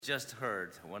Just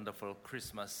heard wonderful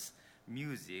Christmas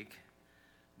music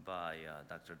by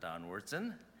Dr. Don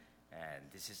Watson, and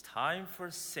this is time for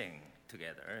sing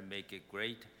together and make a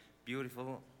great,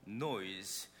 beautiful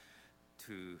noise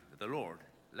to the Lord.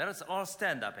 Let us all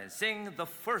stand up and sing the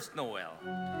first Noel.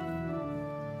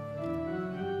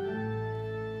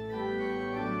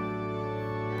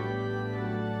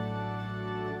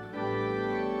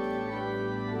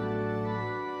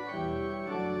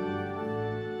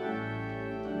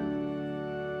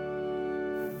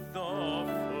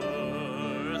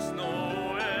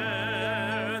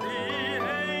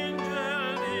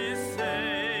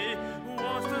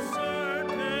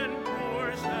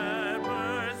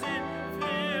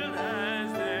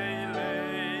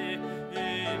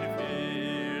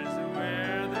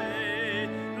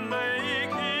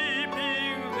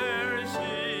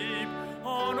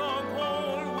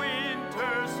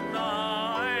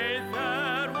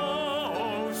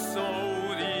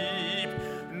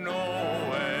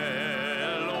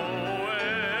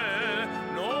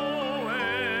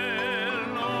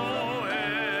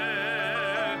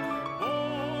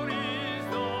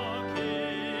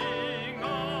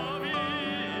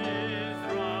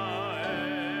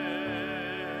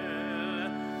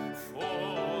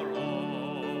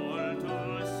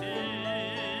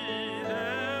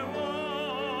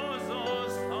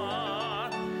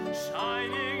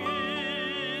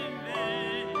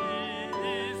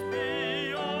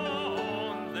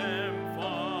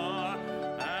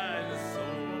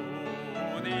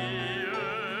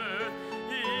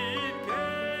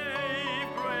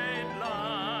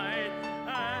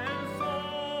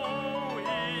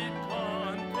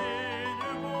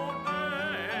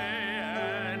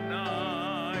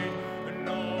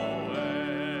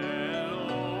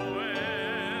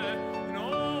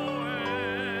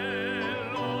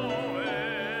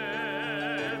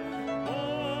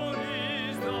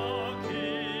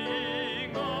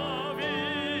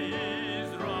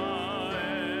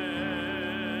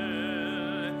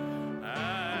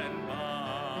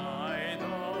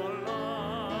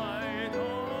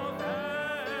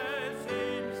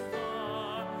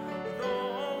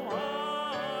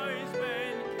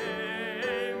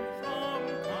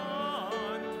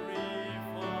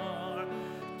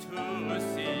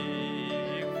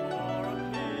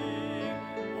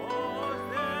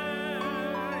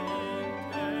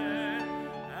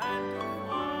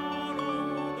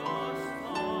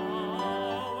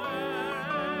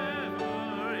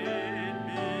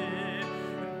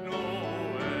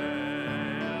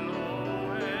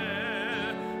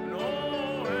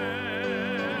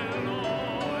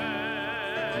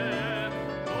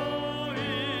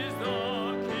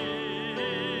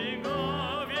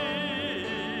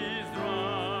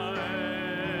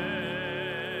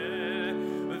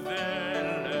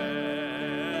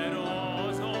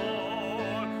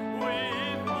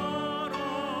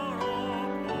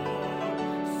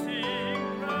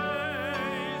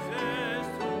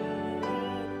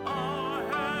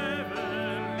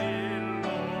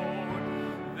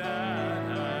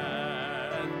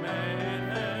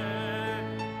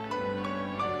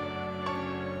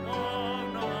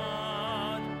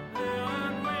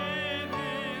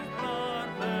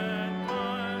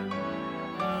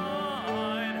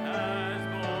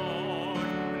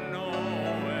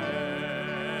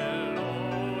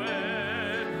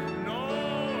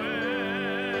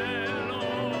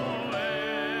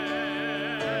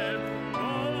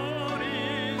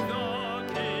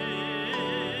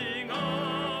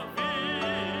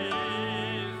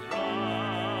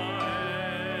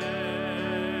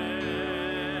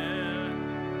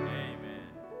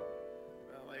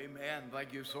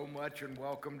 Thank you so much and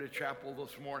welcome to chapel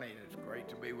this morning. It's great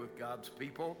to be with God's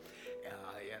people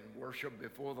and worship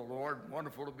before the Lord.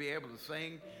 Wonderful to be able to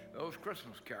sing those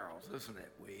Christmas carols, isn't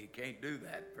it? We can't do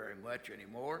that very much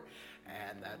anymore,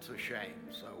 and that's a shame,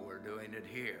 so we're doing it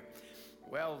here.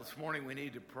 Well, this morning we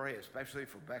need to pray, especially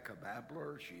for Becca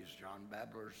Babler. She's John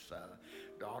Babler's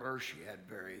daughter. She had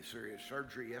very serious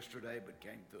surgery yesterday, but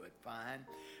came through it fine.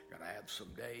 Going to have some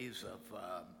days of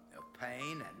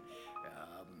pain and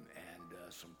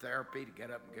some therapy to get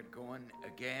up and get going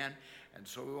again. And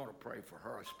so we want to pray for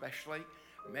her especially.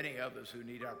 Many others who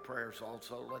need our prayers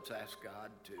also. Let's ask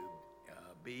God to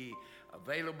be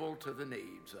available to the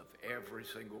needs of every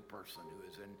single person who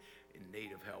is in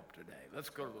need of help today. Let's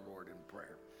go to the Lord in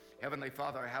prayer. Heavenly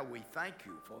Father, how we thank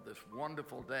you for this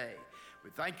wonderful day. We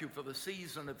thank you for the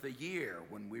season of the year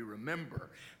when we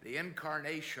remember the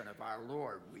incarnation of our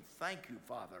Lord. We thank you,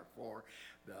 Father, for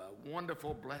the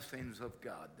wonderful blessings of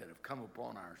God that have come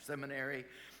upon our seminary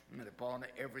and upon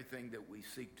everything that we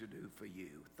seek to do for you.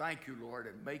 Thank you, Lord,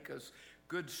 and make us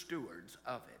good stewards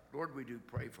of it. Lord, we do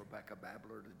pray for Becca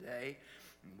Babler today.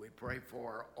 And we pray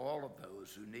for all of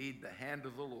those who need the hand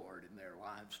of the Lord in their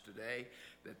lives today,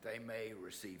 that they may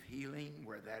receive healing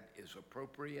where that is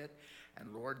appropriate.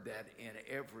 And Lord, that in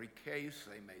every case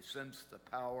they may sense the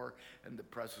power and the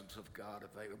presence of God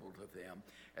available to them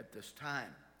at this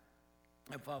time.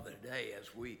 And Father, today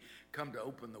as we come to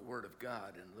open the Word of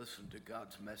God and listen to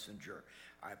God's messenger,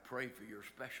 I pray for your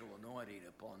special anointing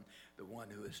upon the one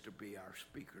who is to be our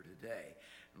speaker today.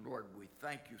 And Lord, we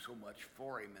thank you so much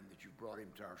for him and that you brought him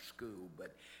to our school.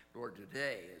 But Lord,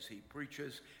 today as he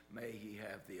preaches, may he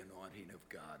have the anointing of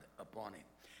God upon him.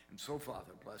 And so,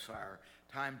 Father, bless our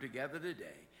time together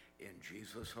today. In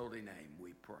Jesus' holy name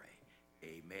we pray.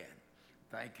 Amen.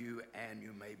 Thank you, and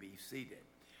you may be seated.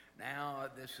 Now,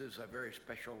 this is a very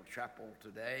special chapel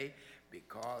today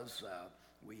because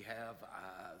we have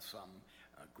some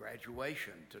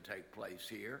graduation to take place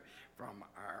here from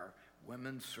our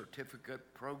Women's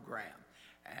Certificate Program.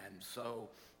 And so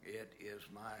it is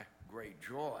my great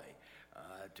joy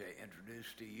to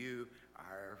introduce to you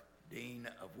our Dean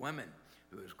of Women,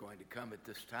 who is going to come at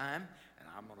this time. And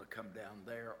I'm going to come down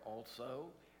there also.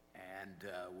 And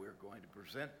we're going to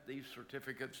present these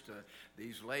certificates to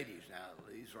these ladies. Now,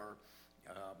 these are,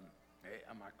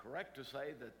 am I correct to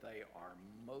say that they are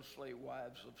mostly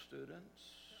wives of students?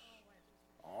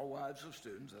 All wives of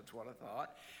students, that's what I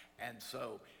thought. And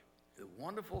so the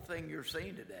wonderful thing you're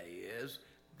seeing today is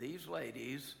these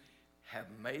ladies have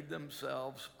made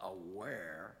themselves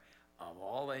aware of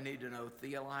all they need to know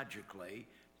theologically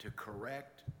to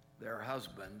correct their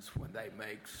husbands when they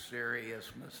make serious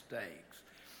mistakes.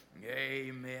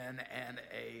 Amen and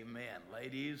amen.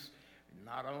 Ladies,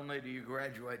 not only do you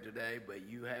graduate today, but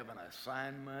you have an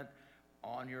assignment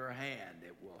on your hand.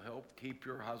 It will help keep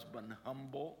your husband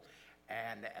humble,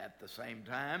 and at the same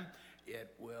time,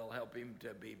 it will help him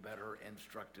to be better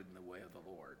instructed in the way of the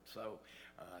Lord. So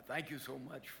thank you so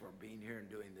much for being here and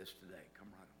doing this today. Come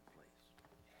right on,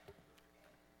 please.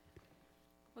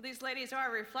 Well, these ladies are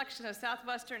a reflection of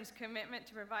Southwestern's commitment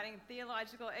to providing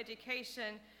theological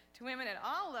education to women at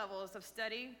all levels of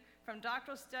study, from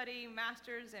doctoral study,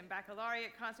 master's, and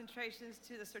baccalaureate concentrations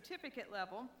to the certificate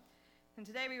level. And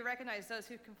today we recognize those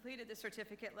who completed the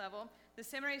certificate level. The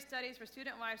Seminary Studies for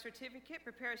Student Wives Certificate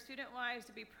prepares student wives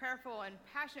to be prayerful and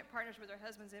passionate partners with their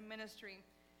husbands in ministry.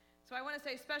 So I want to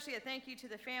say especially a thank you to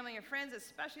the family and friends,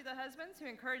 especially the husbands, who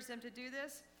encouraged them to do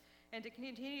this and to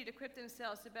continue to equip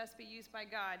themselves to best be used by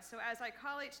God. So as I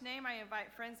call each name, I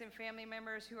invite friends and family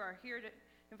members who are here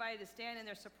invited to stand in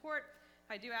their support.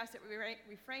 I do ask that we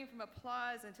refrain from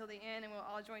applause until the end, and we'll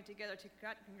all join together to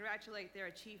congratulate their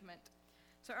achievement.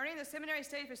 So earning the Seminary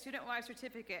Studies for Student Wives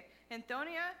Certificate,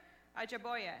 Antonia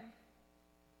Ajaboya,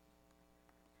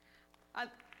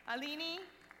 Alini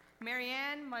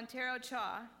Marianne Montero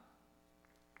Cha,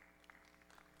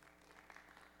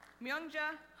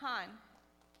 Myungja Han,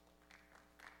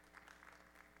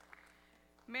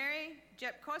 Mary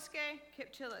Jepkoske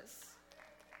Kipchilis,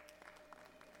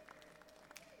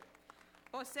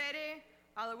 Osere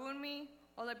Alawunmi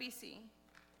Olabisi,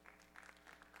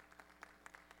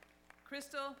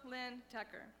 Crystal Lynn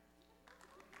Tucker.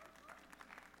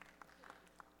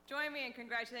 Join me in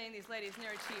congratulating these ladies on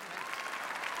their achievements.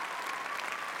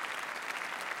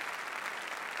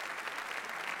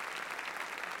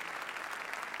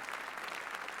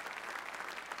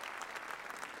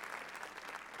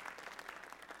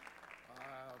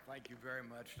 Thank you very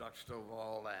much, Dr.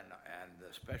 Stovall, and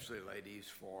especially ladies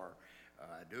for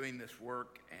doing this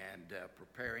work and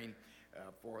preparing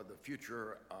for the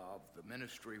future of the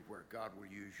ministry where God will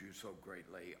use you so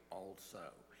greatly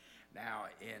also. Now,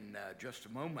 in just a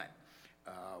moment,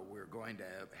 we're going to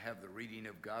have the reading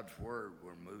of God's Word.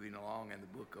 We're moving along in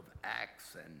the book of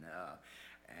Acts,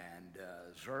 and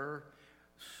Zer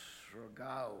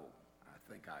Srogao,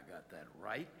 I think I got that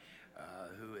right,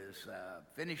 who is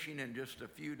finishing in just a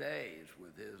few days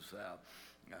with his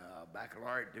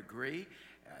baccalaureate degree.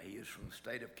 He is from the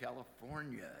state of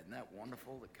California. Isn't that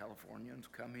wonderful? The Californians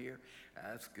come here.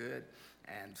 That's good.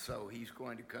 And so he's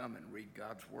going to come and read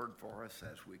God's Word for us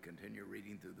as we continue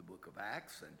reading through the book of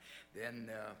Acts. And then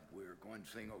we're going to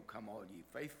sing, "Oh, Come All Ye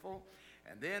Faithful."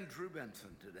 And then Drew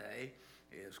Benson today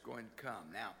is going to come.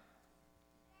 Now,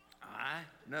 I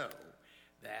know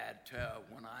that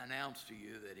when I announce to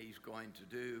you that he's going to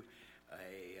do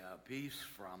a piece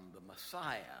from the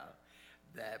Messiah,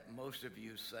 that most of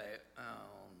you say,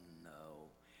 "Oh, no."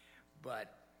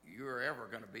 But you're ever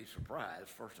going to be surprised,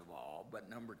 first of all. But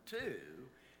number two,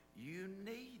 You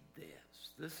need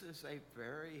this. This is a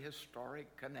very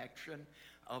historic connection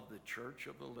of the Church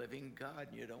of the Living God.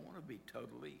 You don't want to be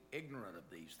totally ignorant of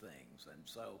these things. And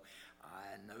so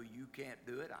I know you can't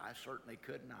do it. I certainly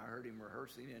couldn't. I heard him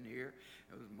rehearsing in here.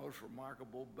 It was most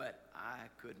remarkable, but I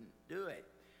couldn't do it.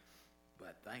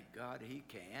 But thank God he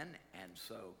can. And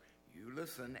so you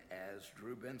listen as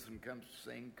Drew Benson comes to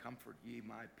sing, "Comfort ye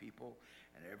my people,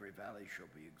 and every valley shall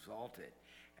be exalted."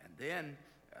 And then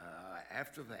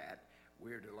after that,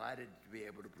 we're delighted to be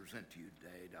able to present to you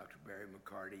today Dr. Barry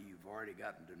McCarty. You've already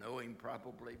gotten to know him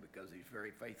probably because he's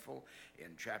very faithful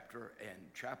in chapel,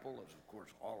 as of course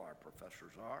all our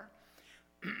professors are.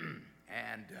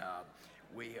 And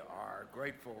we are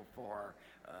grateful for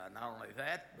not only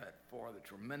that, but for the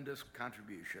tremendous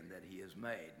contribution that he has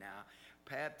made. Now,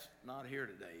 Pat's not here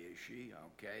today, is she?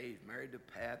 Okay, he's married to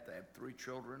Pat. They have 3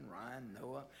 children, Ryan,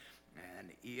 Noah,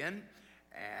 and Ian.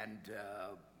 And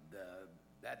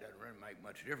that doesn't really make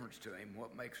much difference to him.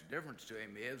 What makes a difference to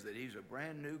him is that he's a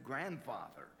brand new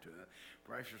grandfather to a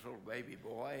precious little baby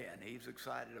boy, and he's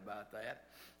excited about that.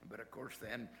 But of course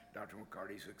then Dr.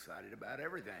 McCarty's excited about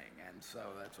everything, and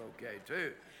so that's okay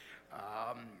too.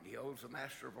 He holds a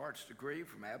Master of Arts degree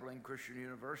from Abilene Christian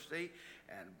University,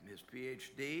 and his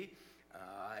PhD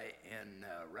in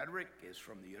rhetoric is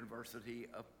from the University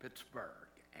of Pittsburgh.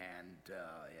 And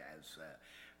as a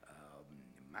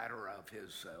matter of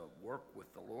his work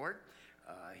with the Lord,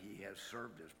 he has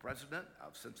served as president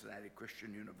of Cincinnati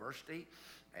Christian University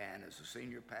and as a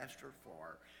senior pastor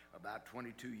for about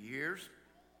 22 years.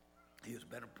 He has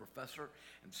been a professor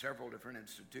in several different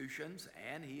institutions,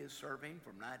 and he is serving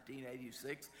from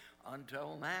 1986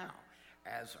 until now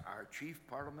as our chief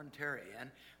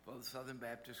parliamentarian for the Southern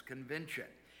Baptist Convention.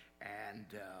 And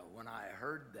when I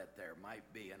heard that there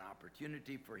might be an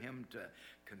opportunity for him to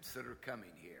consider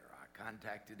coming here, I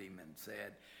contacted him and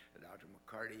said, "Dr.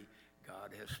 McCarty,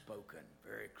 God has spoken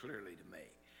very clearly to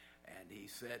me." And he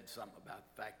said something about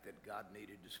the fact that God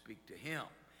needed to speak to him.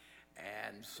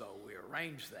 And so we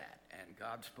arranged that, and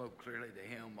God spoke clearly to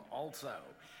him also.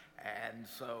 And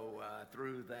so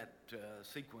through that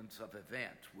sequence of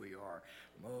events, we are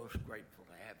most grateful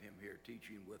to have him here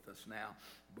teaching with us now,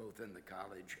 both in the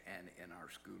college and in our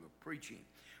School of Preaching.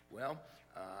 Well,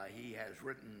 he has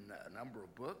written a number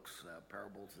of books,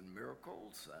 Parables and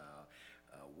Miracles,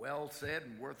 Well Said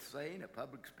and Worth Saying, a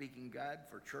public speaking guide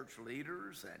for church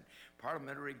leaders, and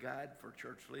parliamentary guide for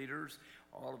church leaders.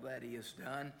 All of that he has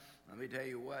done. Let me tell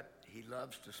you what, he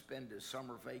loves to spend his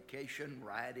summer vacation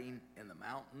riding in the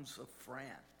mountains of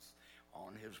France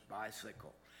on his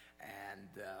bicycle.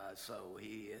 And so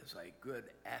he is a good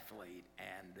athlete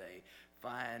and a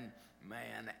fine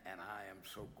man, and I am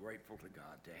so grateful to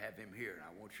God to have him here. And I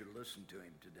want you to listen to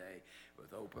him today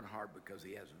with open heart, because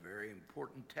he has a very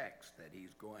important text that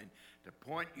he's going to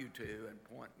point you to and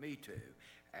point me to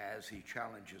as he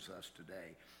challenges us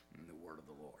today in the word of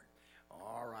the Lord.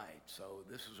 All right, so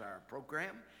this is our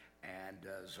program, and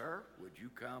Zer, would you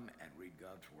come and read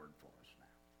God's word for us now?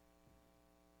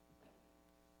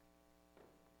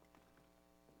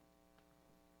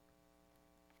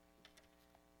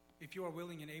 If you are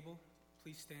willing and able,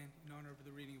 please stand in honor of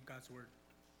the reading of God's word.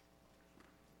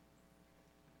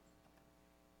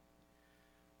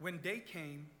 When day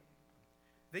came,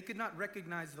 they could not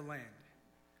recognize the land,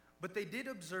 but they did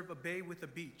observe a bay with a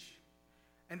beach,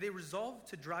 and they resolved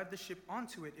to drive the ship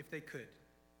onto it if they could.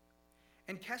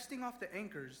 And casting off the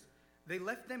anchors, they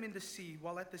left them in the sea,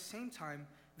 while at the same time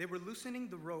they were loosening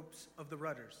the ropes of the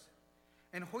rudders.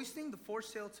 And hoisting the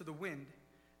foresail to the wind,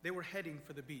 they were heading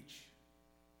for the beach.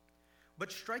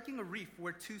 But striking a reef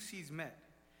where 2 seas met,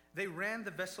 they ran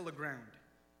the vessel aground.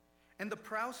 And the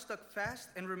prow stuck fast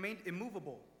and remained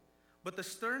immovable, but the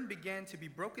stern began to be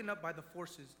broken up by the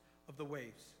forces of the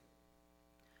waves.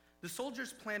 The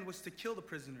soldiers' plan was to kill the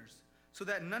prisoners, so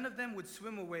that none of them would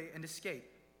swim away and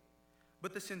escape.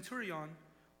 But the centurion,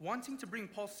 wanting to bring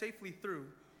Paul safely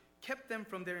through, kept them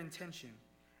from their intention,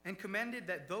 and commanded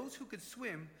that those who could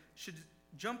swim should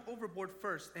jump overboard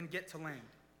first and get to land.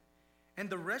 And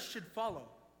the rest should follow,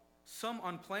 some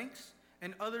on planks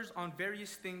and others on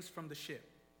various things from the ship.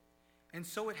 And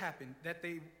so it happened that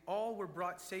they all were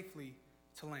brought safely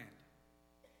to land.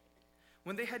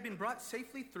 When they had been brought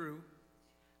safely through,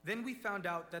 then we found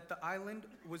out that the island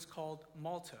was called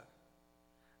Malta.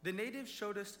 The natives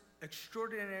showed us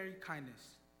extraordinary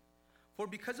kindness, for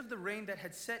because of the rain that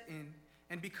had set in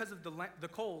and because of the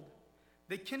cold,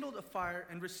 they kindled a fire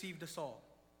and received us all.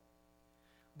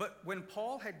 But when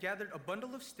Paul had gathered a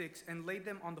bundle of sticks and laid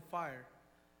them on the fire,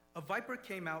 a viper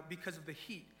came out because of the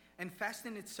heat and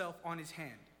fastened itself on his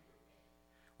hand.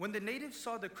 When the natives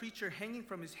saw the creature hanging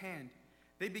from his hand,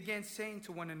 they began saying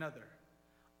to one another,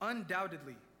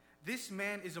 "Undoubtedly, this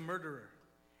man is a murderer,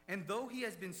 and though he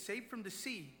has been saved from the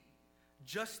sea,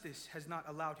 justice has not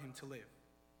allowed him to live."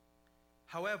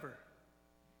 However,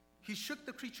 he shook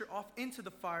the creature off into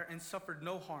the fire and suffered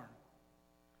no harm.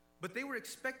 But they were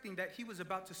expecting that he was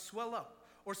about to swell up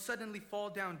or suddenly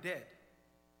fall down dead.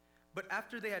 But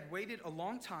after they had waited a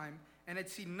long time and had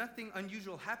seen nothing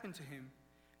unusual happen to him,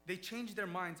 they changed their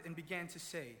minds and began to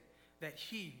say that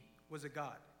he was a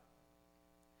god.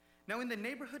 Now in the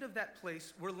neighborhood of that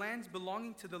place were lands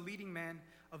belonging to the leading man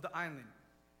of the island,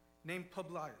 named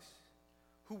Publius,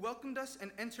 who welcomed us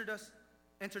and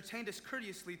entertained us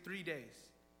courteously 3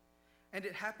 days. And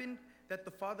it happened that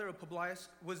the father of Publius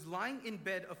was lying in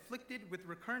bed afflicted with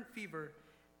recurrent fever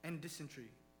and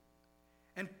dysentery.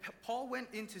 And Paul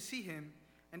went in to see him,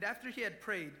 and after he had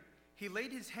prayed, he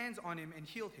laid his hands on him and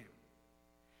healed him.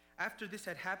 After this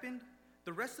had happened,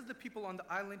 the rest of the people on the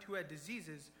island who had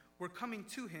diseases were coming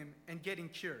to him and getting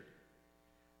cured.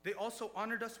 They also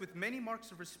honored us with many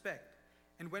marks of respect,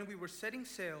 and when we were setting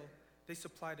sail, they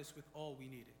supplied us with all we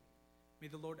needed. May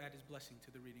the Lord add his blessing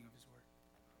to the reading of his word.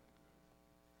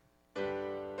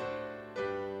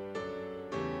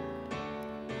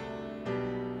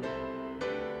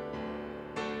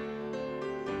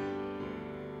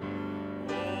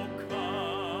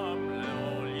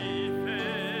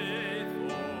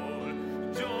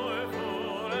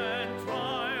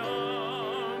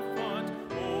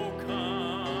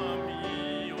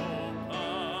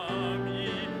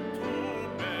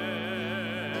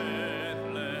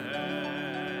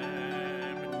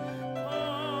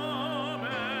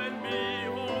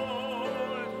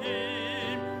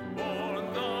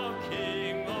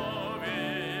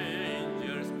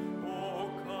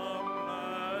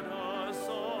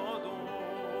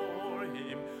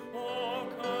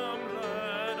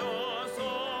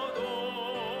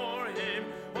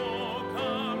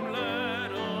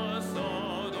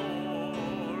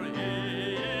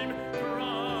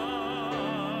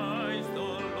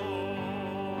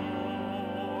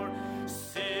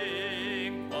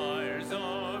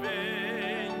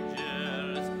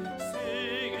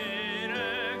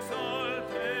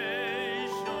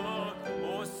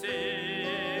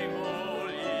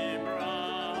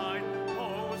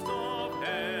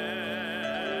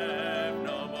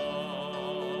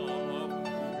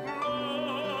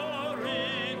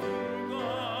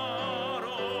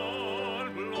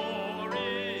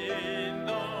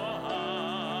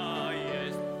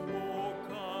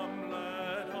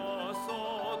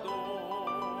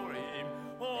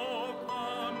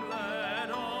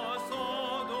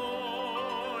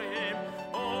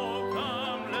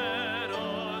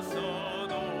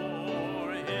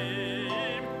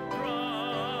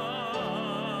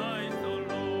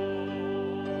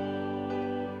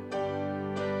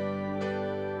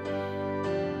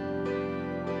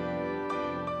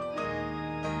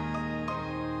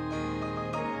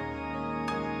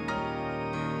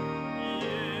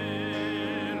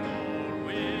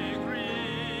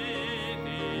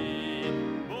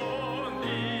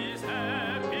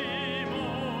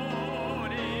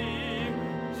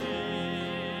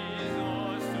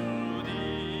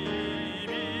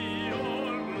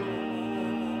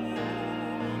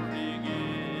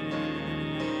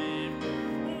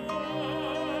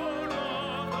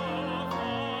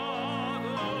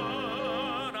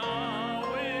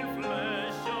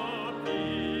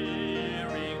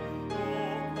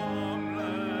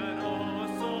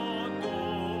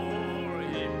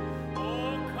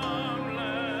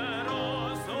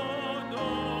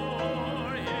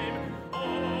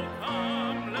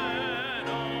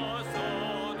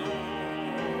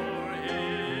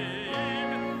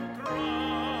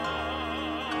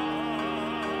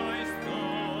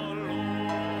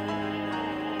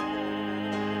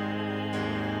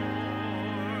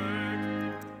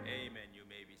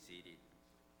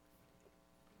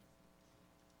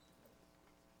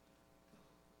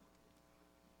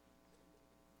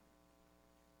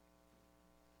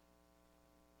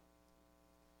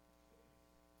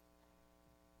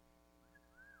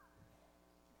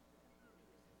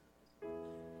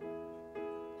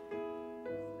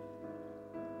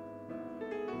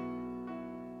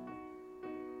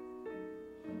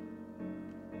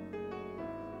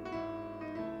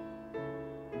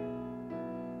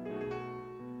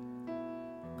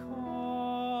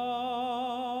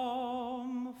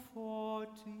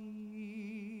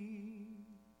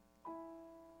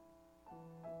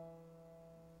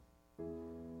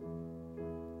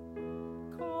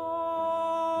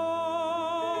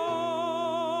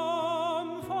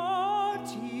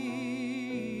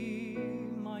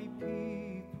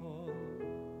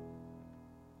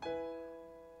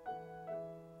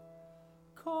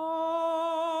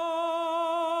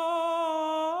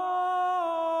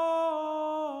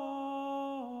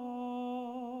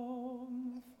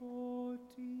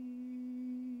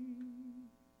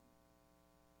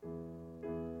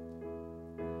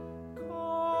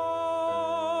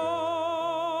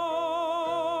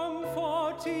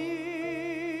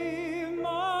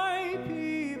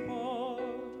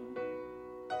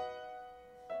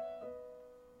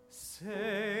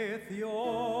 Saith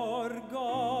your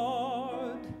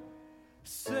God,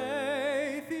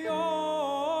 saith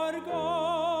your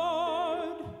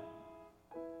God.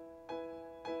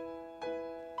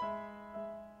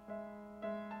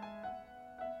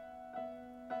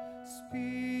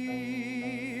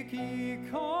 Speak ye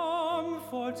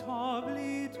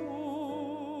comfortably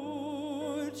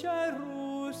to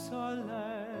Jerusalem.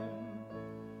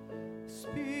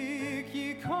 Speak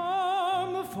ye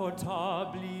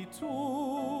comfortably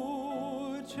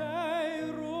to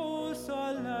Jerusalem,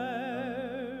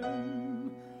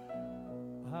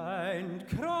 and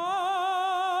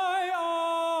cry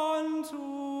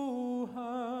unto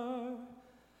her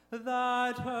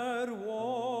that her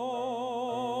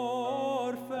warfare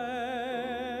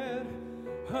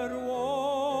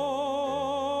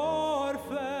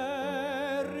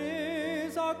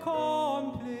is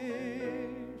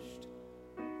accomplished,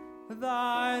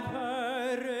 that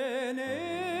her iniquity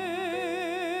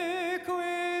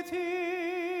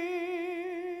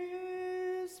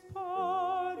is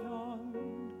pardoned,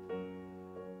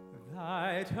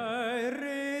 that her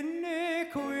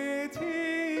iniquity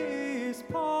is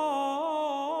pardoned.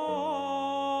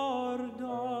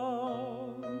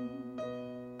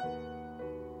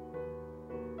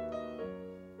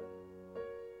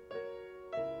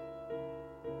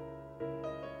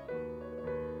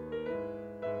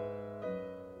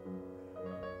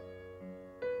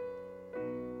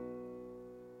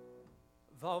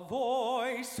 The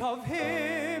voice of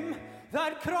him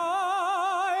that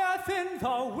crieth in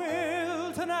the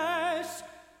wilderness,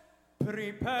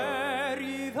 prepare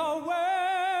ye the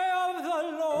way of the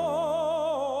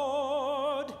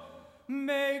Lord,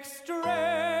 make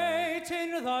straight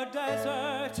in the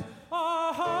desert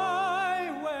a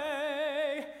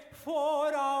highway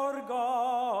for our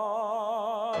God.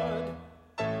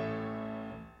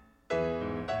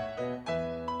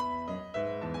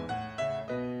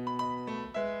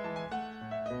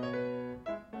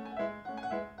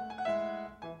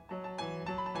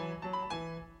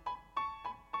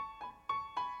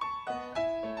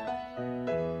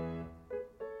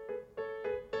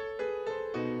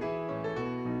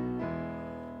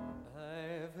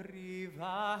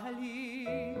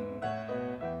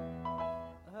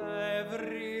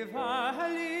 Every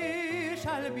valley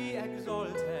shall be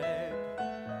exalted,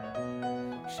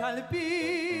 shall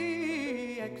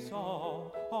be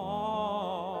exalted,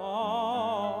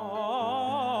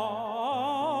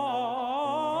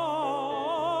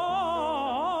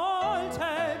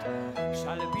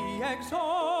 shall be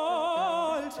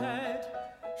exalted,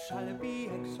 shall be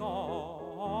exalted,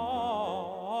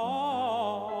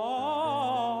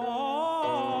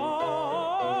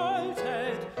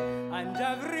 and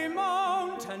every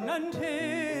mountain and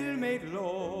hill made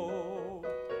low,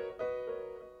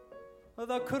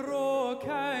 the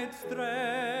crooked straight,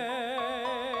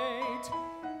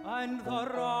 and the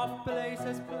rough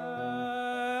places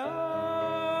plain,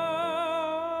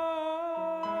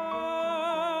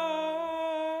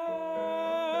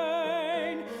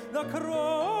 the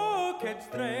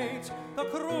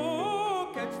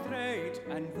crooked straight,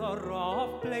 and the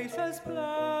rough places plain,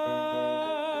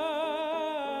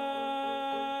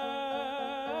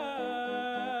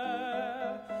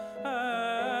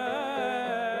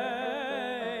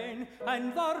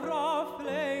 and the rough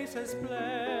places plain.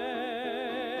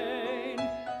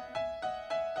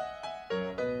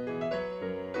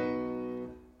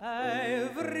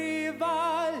 Every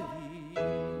valley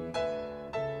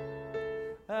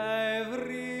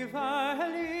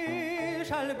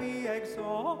shall be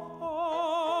exalted,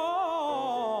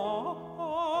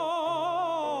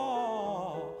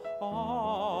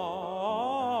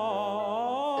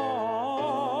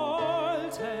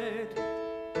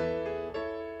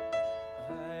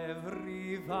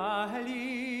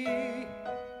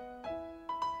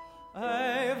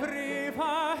 every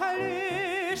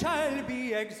valley shall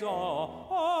be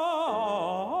exalted,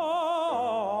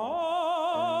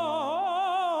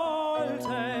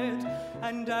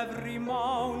 and every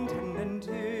mountain and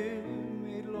hill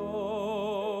made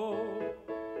low,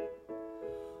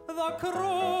 the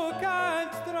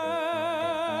crooked straight,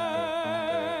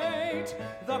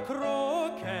 the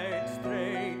crooked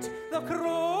straight, the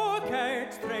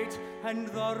crooked straight, and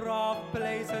the rough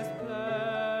places plain,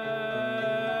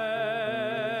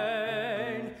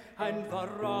 and the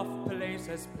rough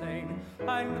places plain,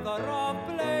 and the rough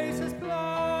places plain.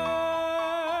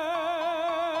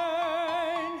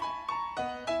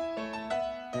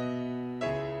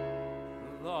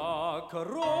 The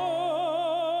crooked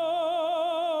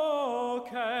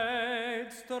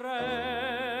straight,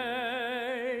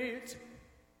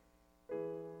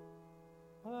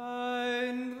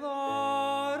 and the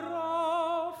rough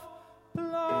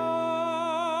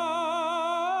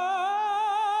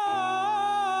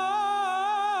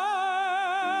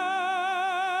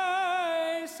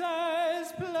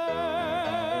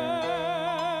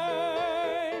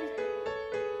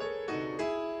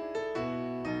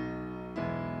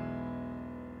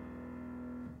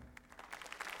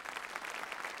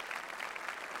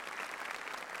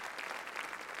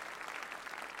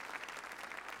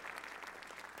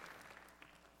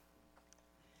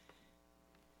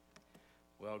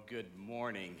Well, good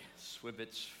morning,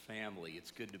 SWBTS family. It's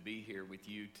good to be here with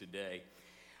you today.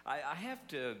 I have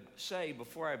to say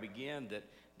before I begin that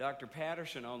Dr.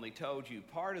 Patterson only told you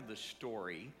part of the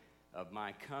story of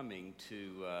my coming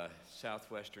to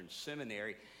Southwestern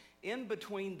Seminary. In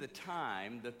between the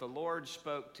time that the Lord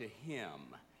spoke to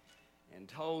him and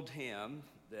told him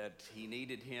that he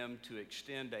needed him to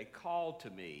extend a call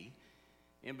to me,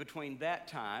 in between that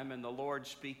time and the Lord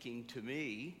speaking to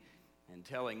me and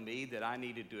telling me that I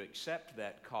needed to accept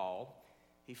that call,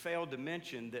 he failed to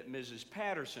mention that Mrs.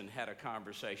 Patterson had a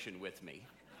conversation with me.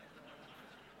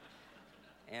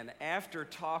 And after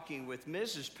talking with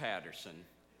Mrs. Patterson,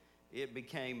 it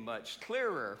became much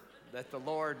clearer that the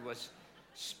Lord was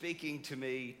speaking to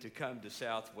me to come to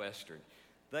Southwestern.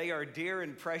 They are dear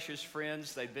and precious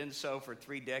friends. They've been so for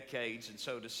 3 decades, and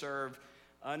so to serve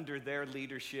under their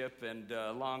leadership and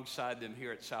alongside them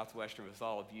here at Southwestern with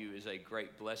all of you is a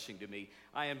great blessing to me.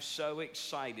 I am so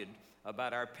excited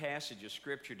about our passage of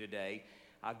Scripture today.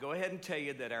 I'll go ahead and tell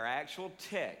you that our actual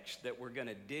text that we're going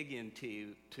to dig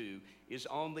into is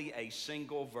only a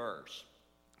single verse,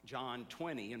 John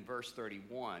 20 and verse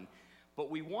 31.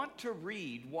 But we want to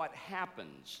read what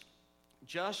happens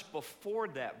just before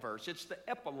that verse. It's the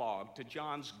epilogue to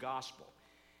John's gospel.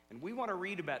 And we want to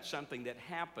read about something that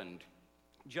happened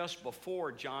just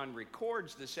before John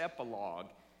records this epilogue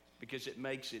because it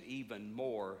makes it even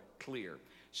more clear.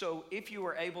 So if you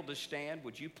are able to stand,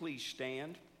 would you please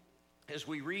stand as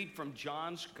we read from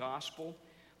John's gospel,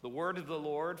 the word of the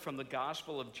Lord from the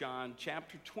Gospel of John,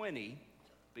 chapter 20,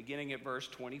 beginning at verse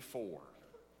 24.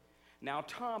 Now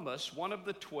Thomas, one of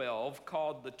the 12,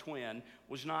 called the twin,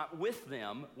 was not with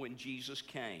them when Jesus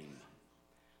came.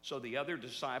 So the other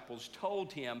disciples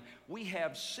told him, "We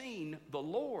have seen the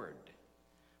Lord."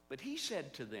 But he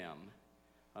said to them,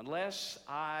 "Unless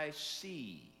I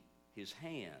see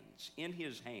in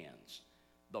his hands,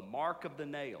 the mark of the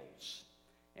nails,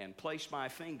 and place my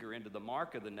finger into the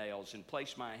mark of the nails, and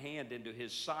place my hand into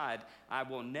his side, I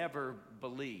will never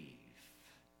believe."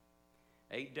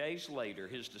 8 days later,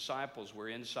 his disciples were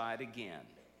inside again,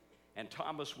 and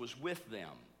Thomas was with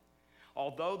them.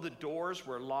 Although the doors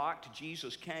were locked,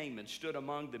 Jesus came and stood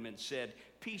among them and said,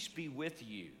 "Peace be with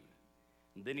you."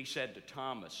 And then he said to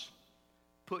Thomas,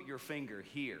 "Put your finger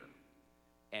here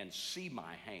and see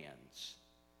my hands,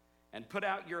 and put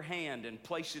out your hand and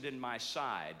place it in my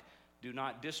side. Do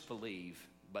not disbelieve,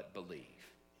 but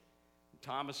believe." And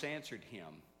Thomas answered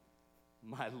him,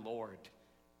 "My Lord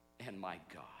and my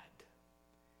God."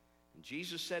 And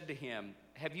Jesus said to him,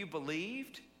 "Have you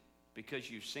believed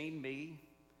because you've seen me?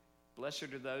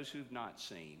 Blessed are those who've not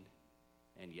seen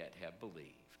and yet have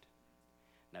believed."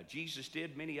 Now Jesus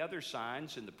did many other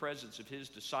signs in the presence of his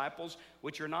disciples,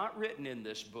 which are not written in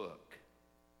this book,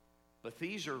 but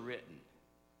these are written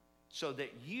so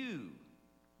that you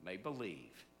may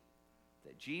believe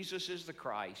that Jesus is the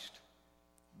Christ,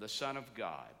 the Son of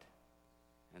God,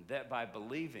 and that by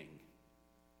believing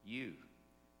you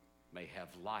may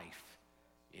have life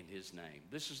in his name.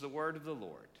 This is the word of the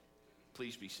Lord.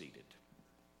 Please be seated.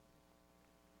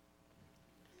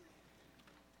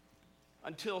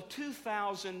 Until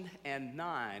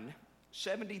 2009,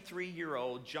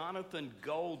 73-year-old Jonathan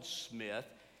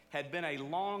Goldsmith had been a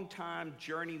longtime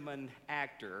journeyman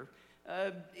actor.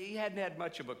 He hadn't had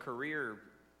much of a career,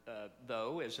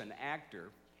 though, as an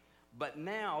actor. But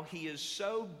now he is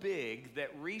so big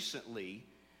that recently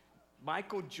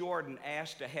Michael Jordan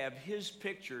asked to have his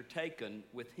picture taken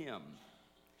with him.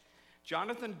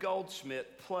 Jonathan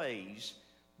Goldsmith plays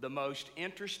the most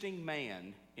interesting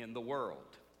man in the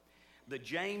world. The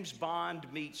James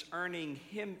Bond meets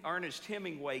Ernest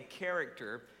Hemingway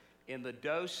character in the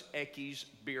Dos Equis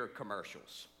beer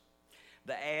commercials.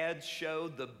 The ads show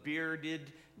the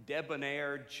bearded,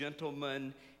 debonair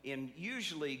gentleman in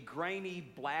usually grainy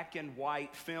black and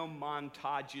white film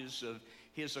montages of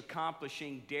his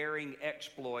accomplishing daring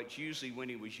exploits, usually when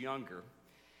he was younger.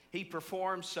 He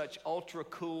performs such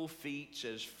ultra-cool feats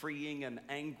as freeing an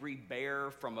angry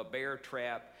bear from a bear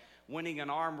trap, winning an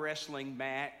arm wrestling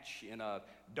match in a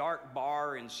dark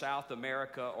bar in South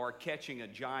America, or catching a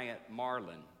giant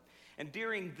marlin. And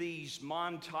during these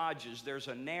montages, there's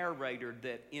a narrator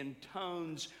that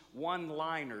intones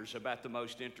one-liners about the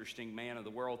most interesting man in the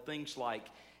world. Things like,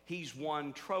 "He's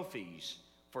won trophies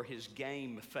for his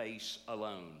game face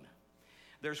alone."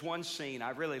 There's one scene,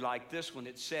 I really like this one.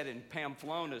 It's set in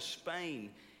Pamplona,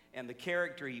 Spain, and the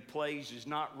character he plays is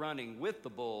not running with the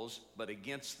bulls, but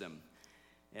against them.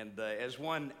 And as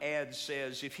one ad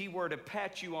says, if he were to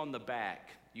pat you on the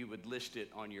back, you would list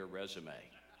it on your resume.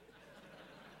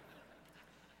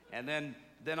 And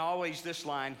then always this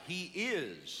line, "He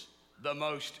is the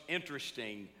most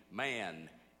interesting man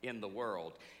in the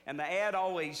world. And the ad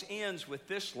always ends with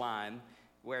this line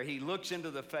where he looks into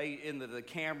the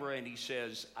camera and he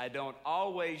says, I don't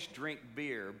always drink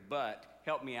beer, but,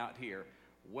 help me out here,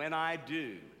 when I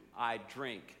do, I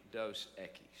drink Dos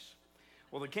Equis.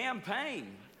 Well, the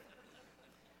campaign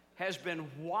has been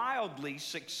wildly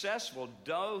successful.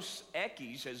 Dos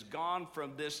Equis has gone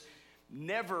from this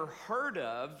never heard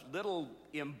of little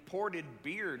imported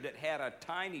beer that had a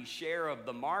tiny share of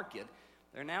the market.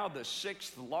 They're now the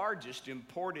 6th largest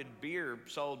imported beer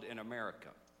sold in America.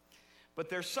 But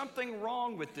there's something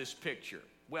wrong with this picture.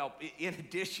 Well, in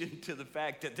addition to the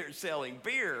fact that they're selling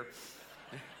beer,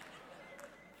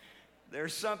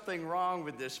 there's something wrong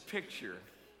with this picture.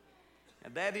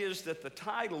 And that is that the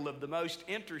title of the most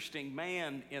interesting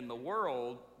man in the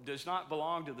world does not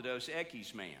belong to the Dos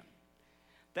Equis man.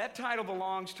 That title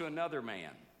belongs to another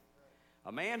man,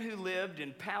 a man who lived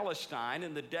in Palestine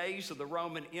in the days of the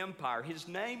Roman Empire. His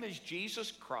name is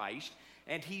Jesus Christ,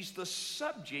 and he's the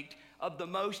subject of the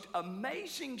most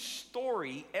amazing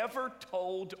story ever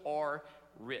told or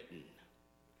written.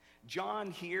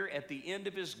 John here at the end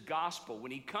of his gospel,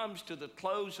 when he comes to the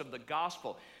close of the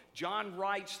gospel, John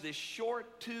writes this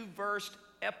short 2-verse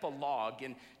epilogue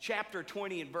in chapter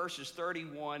 20 and verses 30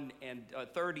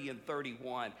 and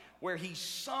 31, where he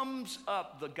sums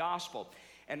up the gospel.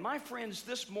 And my friends,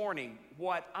 this morning,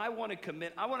 what I want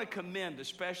to commend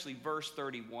especially verse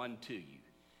 31 to you.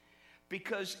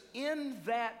 Because in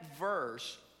that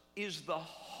verse is the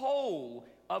whole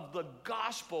of the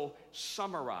gospel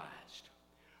summarized.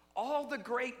 All the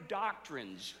great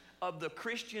doctrines of the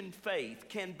Christian faith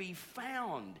can be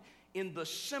found in the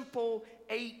simple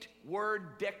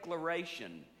 8-word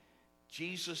declaration,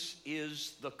 Jesus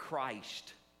is the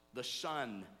Christ, the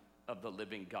Son of the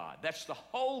living God. That's the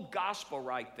whole gospel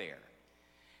right there.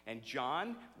 And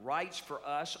John writes for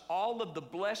us all of the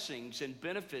blessings and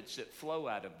benefits that flow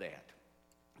out of that.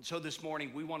 And so this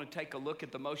morning we want to take a look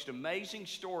at the most amazing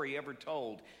story ever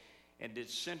told, and it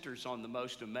centers on the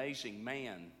most amazing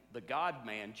man, the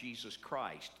God-man, Jesus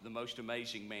Christ, the most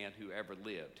amazing man who ever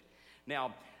lived.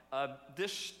 Now,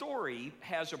 this story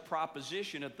has a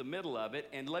proposition at the middle of it,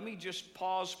 and let me just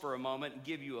pause for a moment and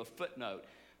give you a footnote.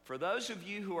 For those of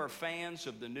you who are fans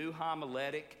of the new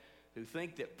homiletic, who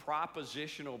think that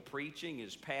propositional preaching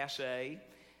is passé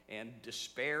and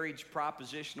disparage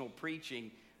propositional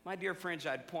preaching, my dear friends,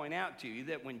 I'd point out to you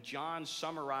that when John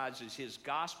summarizes his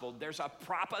gospel, there's a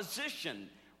proposition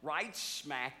right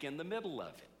smack in the middle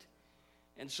of it.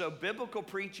 And so biblical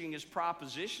preaching is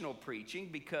propositional preaching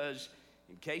because,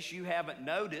 in case you haven't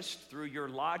noticed through your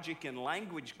logic and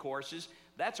language courses,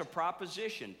 that's a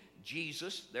proposition.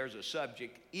 Jesus, there's a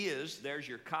subject, is, there's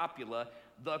your copula,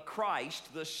 the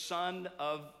Christ, the Son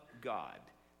of God.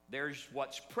 There's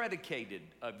what's predicated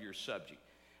of your subject.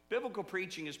 Biblical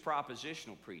preaching is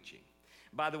propositional preaching.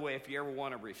 By the way, if you ever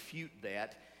want to refute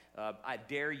that, I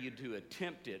dare you to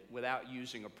attempt it without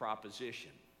using a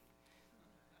proposition.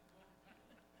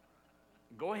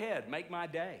 Go ahead, make my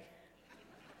day.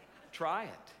 Try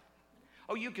it.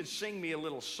 Oh, you could sing me a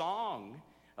little song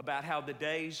about how the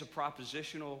days of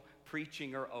propositional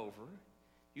preaching are over.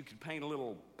 You could paint a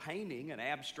little painting, an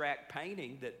abstract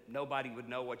painting that nobody would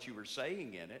know what you were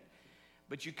saying in it.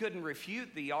 But you couldn't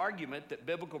refute the argument that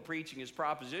biblical preaching is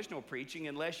propositional preaching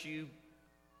unless you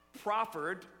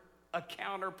proffered a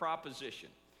counter proposition.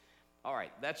 All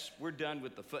right, we're done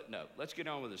with the footnote. Let's get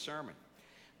on with the sermon.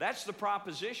 That's the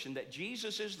proposition that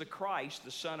Jesus is the Christ,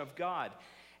 the Son of God.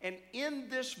 And in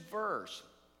this verse,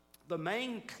 the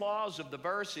main clause of the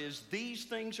verse is, these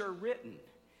things are written.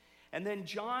 And then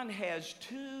John has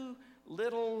two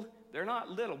little, they're not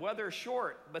little, well, they're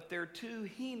short, but there are two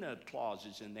hina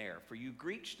clauses in there. For you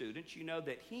Greek students, you know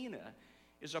that hina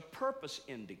is a purpose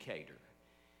indicator.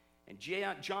 And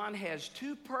John has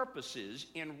two purposes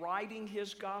in writing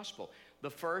his gospel. The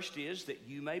first is that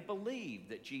you may believe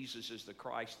that Jesus is the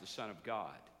Christ, the Son of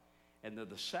God. And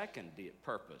the second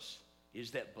purpose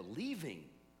is that believing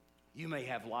you may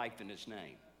have life in his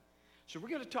name. So we're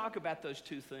going to talk about those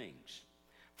two things.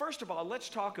 First of all, let's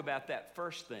talk about that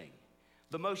first thing.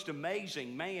 The most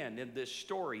amazing man in this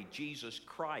story, Jesus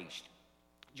Christ.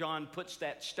 John puts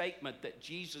that statement that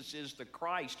Jesus is the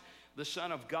Christ, the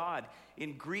Son of God.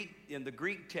 In the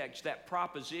Greek text, that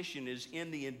proposition is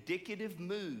in the indicative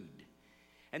mood.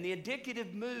 And the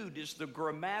indicative mood is the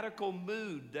grammatical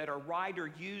mood that a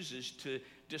writer uses to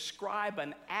describe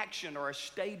an action or a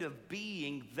state of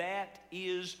being that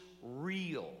is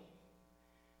real.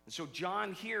 And so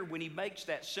John here, when he makes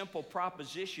that simple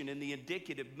proposition in the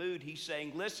indicative mood, he's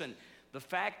saying, listen, the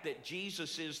fact that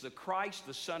Jesus is the Christ,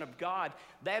 the Son of God,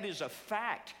 that is a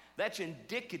fact. That's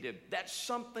indicative. That's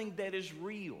something that is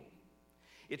real.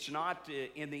 It's not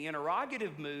in the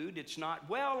interrogative mood. It's not,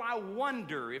 well, I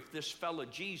wonder if this fellow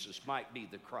Jesus might be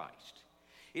the Christ.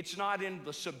 It's not in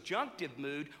the subjunctive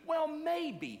mood, well,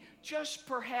 maybe, just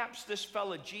perhaps this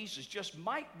fellow Jesus just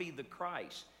might be the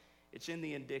Christ. It's in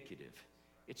the indicative.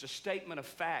 It's a statement of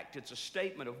fact. It's a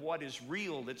statement of what is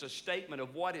real. It's a statement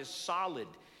of what is solid.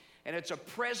 And it's a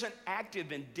present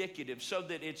active indicative so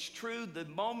that it's true the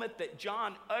moment that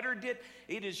John uttered it.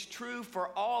 It is true for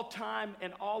all time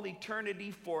and all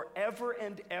eternity, forever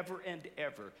and ever and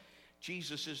ever.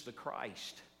 Jesus is the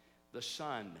Christ, the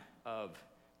Son of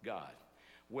God.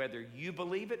 Whether you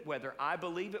believe it, whether I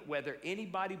believe it, whether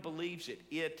anybody believes it,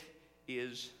 it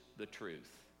is the truth.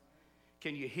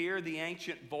 Can you hear the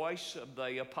ancient voice of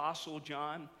the Apostle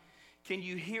John? Can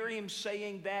you hear him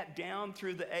saying that down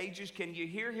through the ages? Can you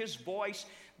hear his voice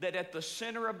that at the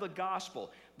center of the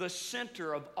gospel, the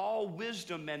center of all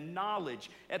wisdom and knowledge,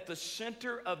 at the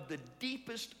center of the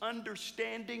deepest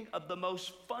understanding of the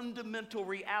most fundamental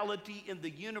reality in the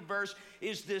universe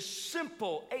is this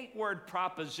simple 8-word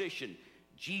proposition: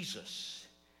 Jesus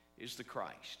is the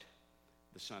Christ,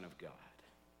 the Son of God.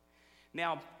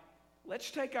 Now, let's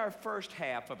take our first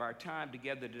half of our time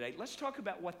together today. Let's talk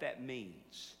about what that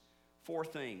means. 4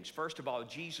 things. First of all,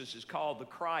 Jesus is called the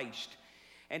Christ.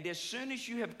 And as soon as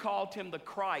you have called him the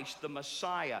Christ, the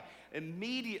Messiah,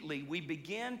 immediately we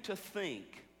begin to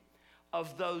think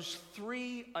of those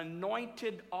 3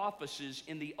 anointed offices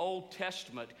in the Old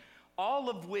Testament, all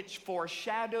of which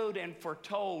foreshadowed and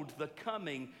foretold the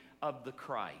coming of the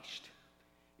Christ.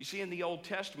 You see, in the Old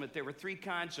Testament, there were 3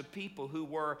 kinds of people who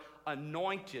were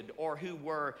anointed or who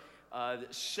were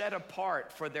set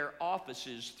apart for their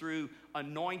offices through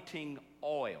anointing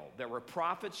oil. There were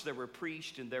prophets, there were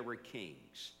priests, and there were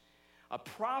kings. A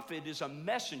prophet is a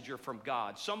messenger from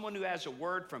God, someone who has a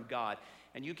word from God.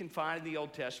 And you can find in the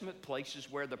Old Testament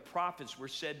places where the prophets were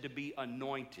said to be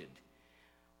anointed.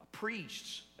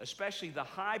 Priests, especially the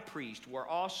high priest, were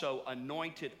also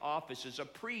anointed offices. A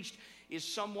priest is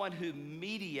someone who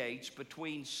mediates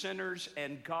between sinners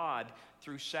and God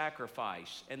through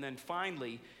sacrifice. And then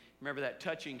finally, remember that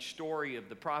touching story of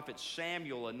the prophet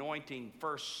Samuel anointing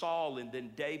first Saul and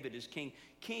then David as king.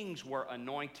 Kings were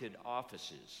anointed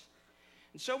offices.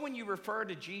 And so when you refer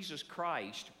to Jesus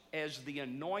Christ as the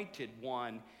anointed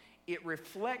one, it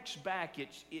reflects back,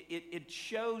 it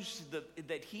shows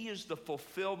that he is the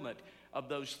fulfillment of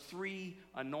those 3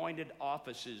 anointed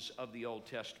offices of the Old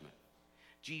Testament.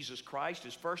 Jesus Christ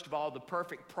is, first of all, the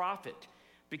perfect prophet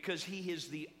because he is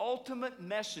the ultimate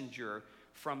messenger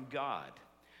from God.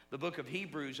 The book of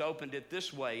Hebrews opened it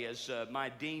this way, as my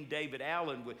dean David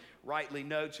Allen rightly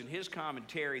notes in his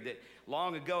commentary, that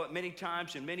long ago at many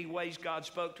times in many ways God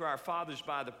spoke to our fathers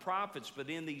by the prophets, but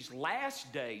in these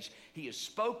last days he has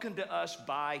spoken to us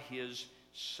by his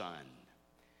Son.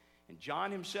 And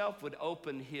John himself would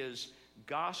open his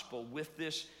gospel with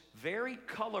this very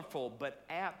colorful but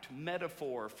apt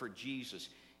metaphor for Jesus.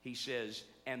 He says,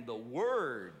 "And the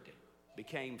Word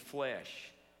became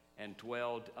flesh and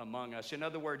dwelled among us." In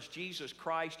other words, Jesus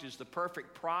Christ is the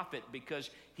perfect prophet because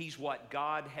he's what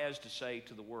God has to say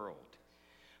to the world.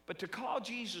 But to call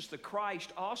Jesus the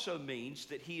Christ also means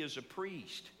that he is a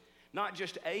priest. Not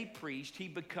just a priest, he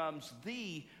becomes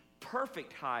the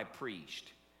perfect high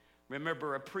priest.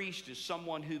 Remember, a priest is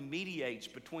someone who mediates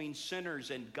between sinners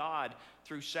and God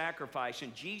through sacrifice,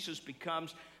 and Jesus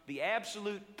becomes the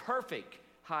absolute perfect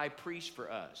high priest for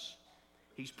us.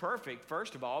 He's perfect,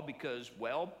 first of all, because,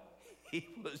 well, he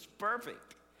was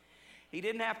perfect. He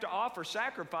didn't have to offer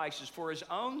sacrifices for his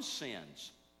own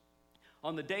sins.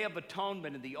 On the Day of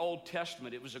Atonement in the Old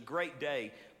Testament, it was a great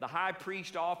day. The high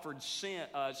priest offered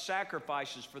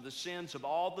sacrifices for the sins of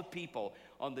all the people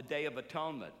on the Day of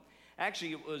Atonement.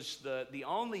 Actually, it was the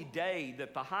only day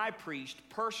that the high priest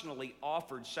personally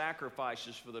offered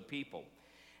sacrifices for the people.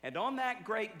 And on that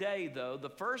great day, though, the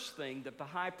first thing that the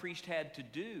high priest had to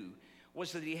do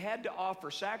was that he had to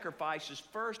offer sacrifices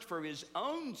first for his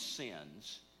own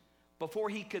sins before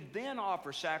he could then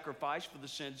offer sacrifice for the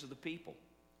sins of the people.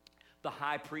 The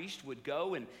high priest would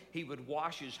go and he would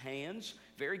wash his hands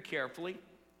very carefully,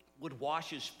 would wash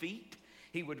his feet.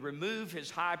 He would remove his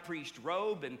high priest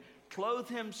robe and clothe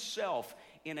himself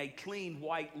in a clean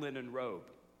white linen robe.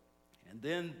 And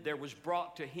then there was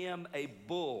brought to him a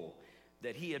bull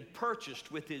that he had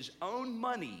purchased with his own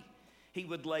money. He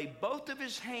would lay both of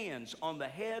his hands on the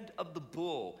head of the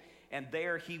bull, and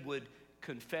there he would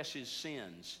confess his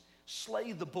sins,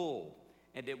 slay the bull,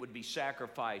 and it would be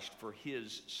sacrificed for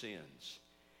his sins.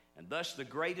 And thus the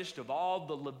greatest of all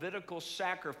the Levitical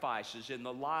sacrifices in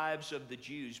the lives of the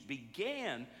Jews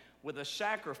began with a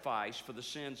sacrifice for the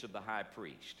sins of the high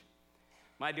priest.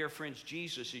 My dear friends,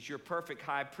 Jesus is your perfect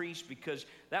high priest because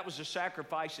that was a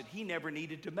sacrifice that he never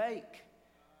needed to make,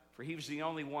 for he was the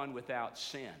only one without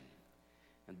sin.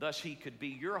 And thus he could be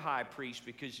your high priest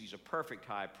because he's a perfect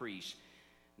high priest,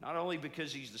 not only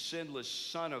because he's the sinless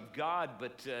Son of God,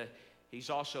 but he's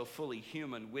also fully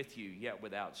human with you, yet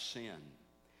without sin.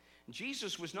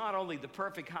 Jesus was not only the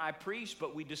perfect high priest,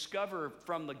 but we discover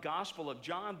from the Gospel of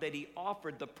John that he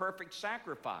offered the perfect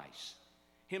sacrifice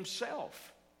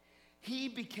himself. He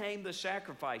became the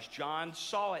sacrifice. John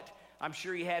saw it. I'm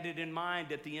sure he had it in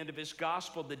mind at the end of his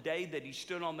gospel, the day that he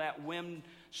stood on that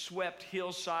wind-swept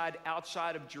hillside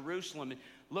outside of Jerusalem and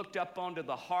looked up onto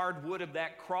the hard wood of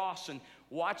that cross and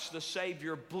watched the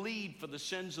Savior bleed for the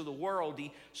sins of the world.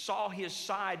 He saw his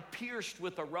side pierced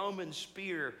with a Roman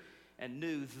spear and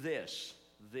knew this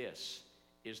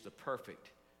is the perfect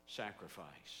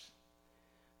sacrifice.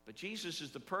 But Jesus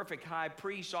is the perfect high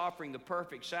priest offering the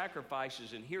perfect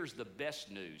sacrifices, and here's the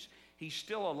best news. He's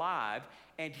still alive,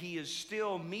 and he is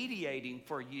still mediating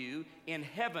for you in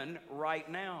heaven right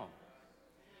now.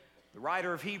 The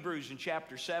writer of Hebrews in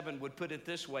chapter 7 would put it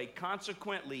this way: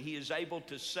 consequently, he is able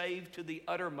to save to the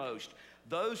uttermost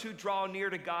those who draw near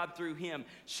to God through him,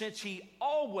 since he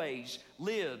always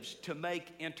lives to make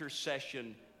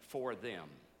intercession for them.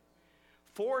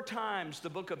 4 times the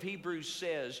book of Hebrews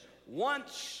says,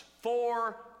 once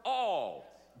for all,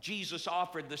 Jesus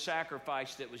offered the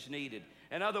sacrifice that was needed.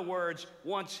 In other words,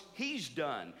 once he's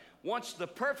done, once the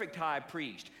perfect high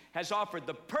priest has offered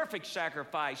the perfect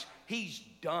sacrifice, he's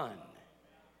done.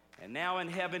 And now in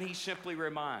heaven, he simply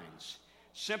reminds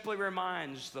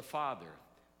the Father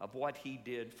of what he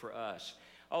did for us.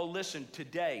 Oh, listen,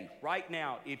 today, right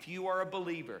now, if you are a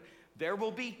believer, there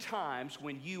will be times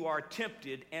when you are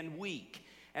tempted and weak.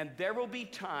 And there will be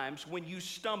times when you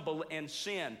stumble and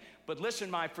sin. But listen,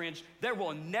 my friends, there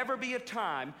will never be a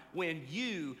time when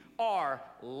you are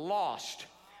lost.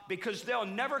 Because there'll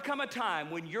never come a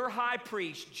time when your high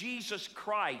priest, Jesus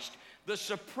Christ, the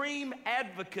supreme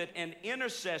advocate and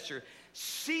intercessor,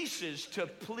 ceases to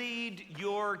plead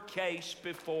your case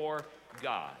before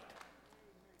God.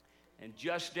 And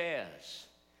just as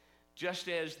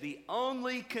the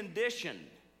only condition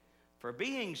for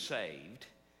being saved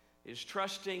is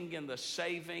trusting in the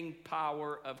saving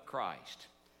power of Christ,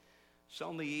 it's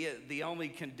only the only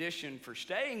condition for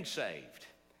staying saved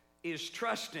is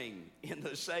trusting in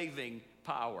the saving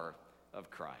power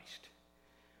of Christ.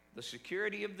 The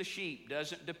security of the sheep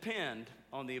doesn't depend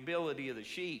on the ability of the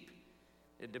sheep.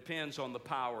 It depends on the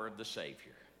power of the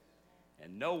Savior.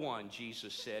 And no one,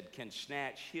 Jesus said, can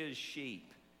snatch his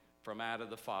sheep from out of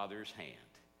the Father's hand.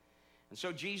 And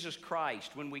so Jesus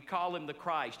Christ, when we call him the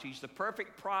Christ, he's the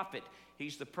perfect prophet,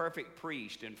 he's the perfect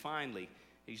priest, and finally,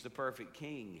 he's the perfect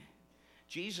king.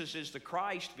 Jesus is the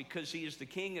Christ because he is the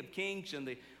King of kings and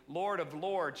the Lord of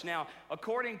lords. Now,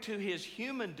 according to his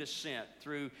human descent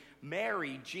through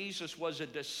Mary, Jesus was a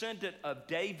descendant of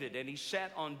David, and he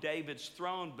sat on David's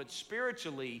throne, but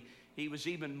spiritually, he was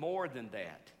even more than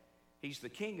that. He's the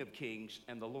King of kings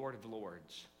and the Lord of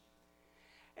lords.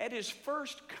 At his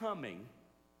first coming,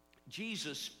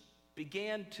 Jesus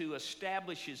began to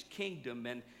establish his kingdom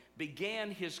and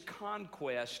began his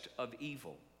conquest of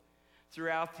evil.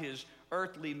 Throughout his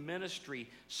earthly ministry,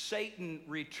 Satan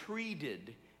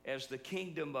retreated as the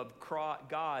kingdom of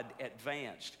God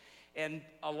advanced. And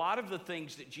a lot of the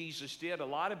things that Jesus did, a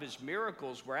lot of his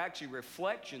miracles were actually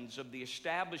reflections of the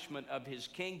establishment of his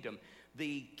kingdom.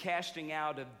 The casting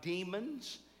out of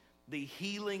demons, the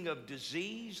healing of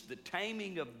disease, the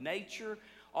taming of nature,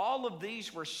 all of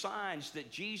these were signs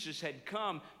that Jesus had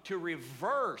come to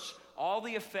reverse all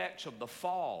the effects of the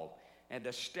fall and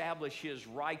establish his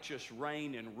righteous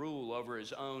reign and rule over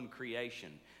his own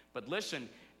creation. But listen,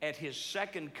 at his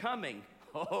second coming,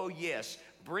 oh yes,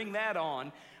 bring that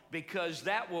on, because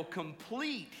that will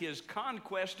complete his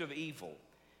conquest of evil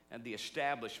and the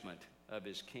establishment of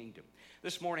his kingdom.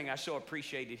 This morning, I so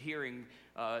appreciated hearing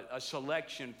a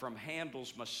selection from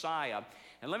Handel's Messiah.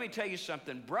 And let me tell you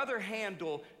something. Brother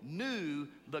Handel knew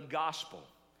the gospel.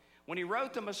 When he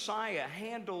wrote the Messiah,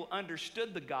 Handel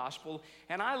understood the gospel.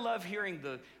 And I love hearing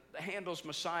the Handel's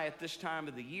Messiah at this time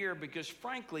of the year because,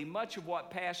 frankly, much of what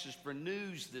passes for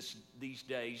news these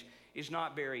days is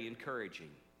not very encouraging.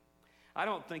 I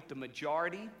don't think the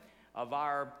majority of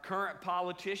our current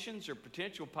politicians or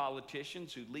potential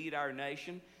politicians who lead our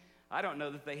nation, I don't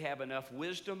know that they have enough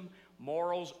wisdom,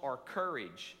 morals, or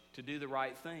courage to do the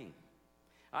right thing.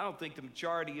 I don't think the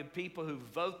majority of people who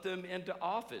vote them into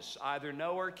office either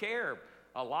know or care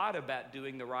a lot about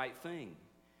doing the right thing.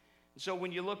 So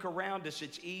when you look around us,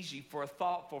 it's easy for a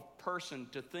thoughtful person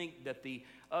to think that the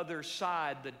other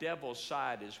side, the devil's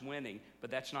side, is winning, but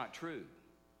that's not true.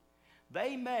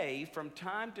 They may, from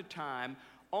time to time,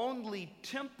 only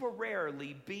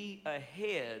temporarily be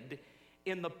ahead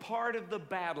in the part of the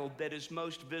battle that is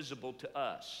most visible to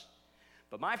us.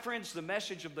 But my friends, the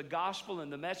message of the gospel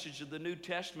and the message of the New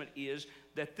Testament is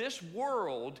that this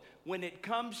world, when it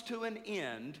comes to an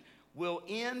end, will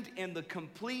end in the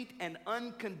complete and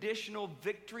unconditional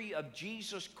victory of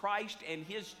Jesus Christ and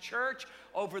his church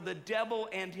over the devil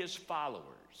and his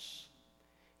followers.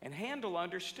 And Handel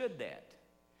understood that.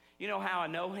 You know how I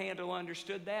know Handel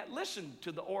understood that? Listen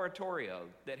to the oratorio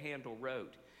that Handel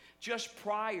wrote. Just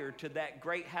prior to that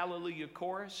great Hallelujah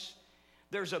chorus,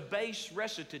 there's a bass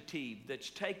recitative that's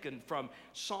taken from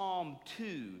Psalm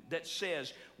 2 that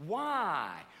says,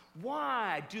 Why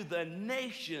do the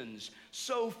nations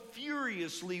so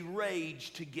furiously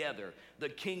rage together? The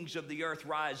kings of the earth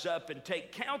rise up and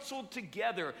take counsel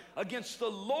together against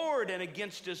the Lord and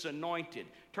against his anointed.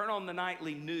 Turn on the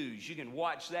nightly news. You can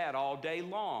watch that all day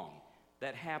long.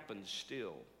 That happens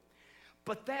still.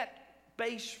 But that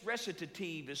bass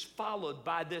recitative is followed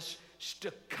by this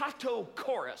staccato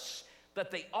chorus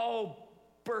that they all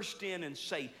burst in and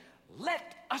say,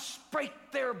 Let us break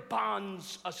their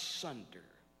bonds asunder.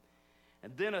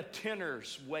 And then a tenor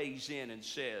weighs in and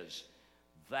says,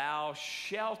 Thou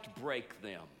shalt break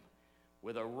them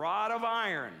with a rod of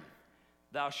iron.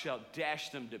 Thou shalt dash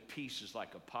them to pieces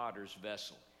like a potter's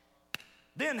vessel.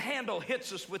 Then Handel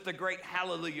hits us with the great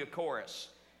Hallelujah chorus.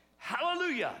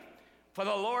 Hallelujah, for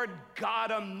the Lord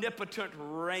God omnipotent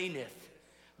reigneth.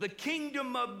 The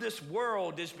kingdom of this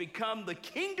world is become the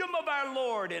kingdom of our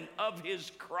Lord and of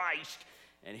his Christ,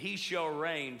 and he shall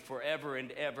reign forever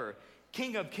and ever,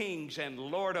 King of kings and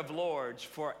Lord of lords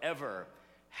forever.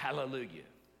 Hallelujah.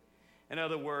 In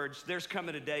other words, there's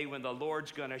coming a day when the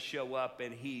Lord's going to show up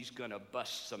and he's going to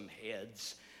bust some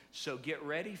heads. So get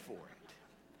ready for it.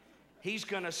 He's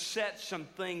going to set some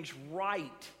things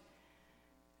right.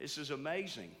 This is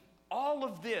amazing. All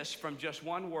of this from just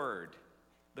one word,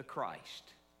 the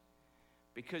Christ.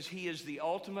 Because he is the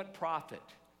ultimate prophet,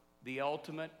 the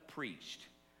ultimate priest,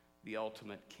 the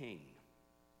ultimate king.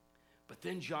 But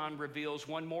then John reveals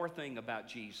one more thing about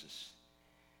Jesus.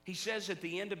 He says at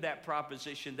the end of that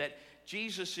proposition that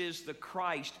Jesus is the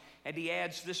Christ, and he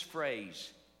adds this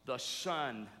phrase, the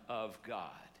Son of God.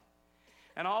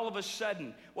 And all of a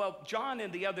sudden, well, John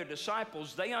and the other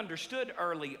disciples, they understood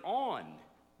early on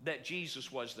that Jesus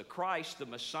was the Christ, the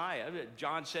Messiah.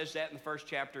 John says that in the first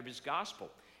chapter of his gospel.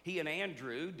 He and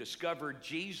Andrew discovered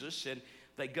Jesus, and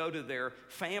they go to their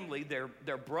family,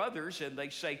 their brothers, and they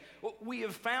say, well, we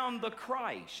have found the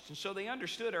Christ. And so they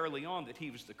understood early on that he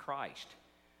was the Christ.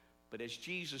 But as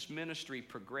Jesus' ministry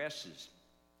progresses,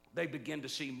 they begin to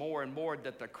see more and more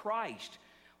that the Christ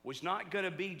was not going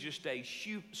to be just a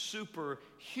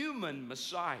superhuman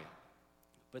Messiah,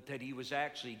 but that he was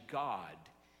actually God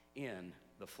in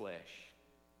the flesh.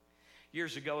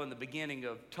 Years ago, in the beginning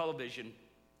of television,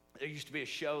 there used to be a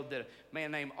show that a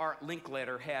man named Art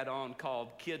Linkletter had on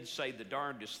called Kids Say the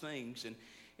Darndest Things. And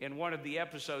in one of the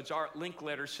episodes, Art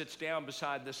Linkletter sits down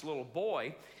beside this little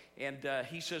boy, and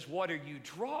he says, what are you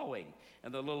drawing?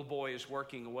 And the little boy is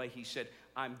working away. He said,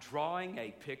 I'm drawing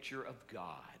a picture of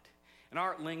God. And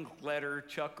Art Linkletter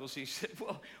chuckles. He said,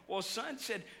 well, son,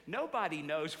 said, nobody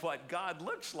knows what God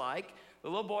looks like. The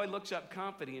little boy looks up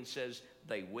confidently and says,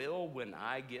 they will when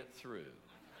I get through.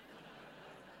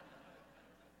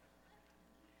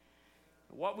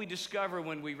 What we discover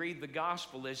when we read the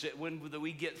gospel is that when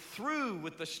we get through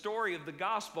with the story of the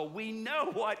gospel, we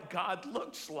know what God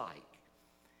looks like.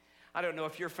 I don't know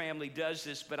if your family does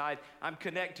this, but I'm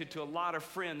connected to a lot of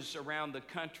friends around the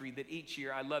country that each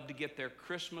year I love to get their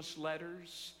Christmas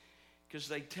letters because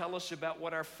they tell us about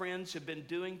what our friends have been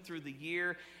doing through the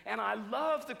year. And I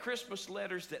love the Christmas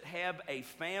letters that have a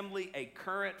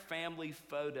current family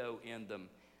photo in them.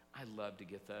 I love to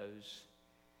get those.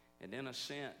 And in a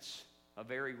sense, a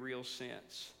very real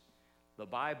sense, the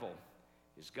Bible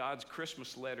is God's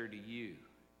Christmas letter to you.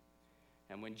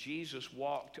 And when Jesus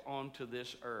walked onto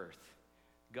this earth,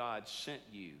 God sent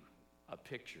you a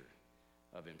picture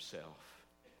of himself.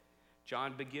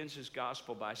 John begins his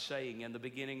gospel by saying, in the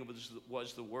beginning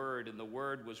was the Word, and the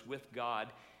Word was with God,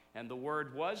 and the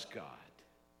Word was God.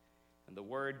 And the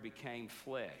Word became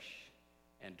flesh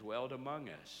and dwelt among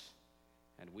us.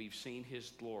 And we've seen his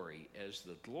glory as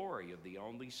the glory of the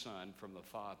only Son from the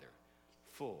Father,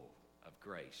 full of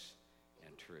grace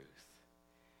and truth.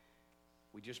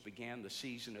 We just began the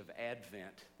season of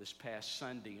Advent this past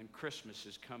Sunday, and Christmas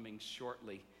is coming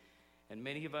shortly. And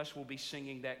many of us will be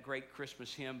singing that great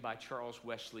Christmas hymn by Charles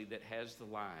Wesley that has the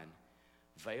line,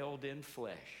 "Veiled in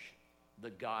flesh,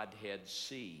 the Godhead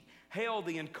see. Hail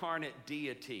the incarnate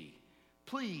deity,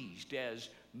 pleased as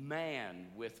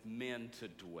man with men to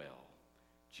dwell.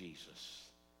 Jesus,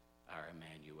 our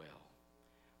Emmanuel.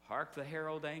 Hark the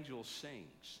herald angel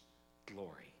sings,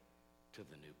 glory to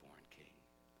the newborn King."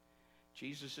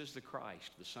 Jesus is the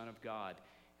Christ, the Son of God.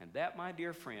 And that, my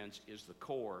dear friends, is the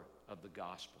core of the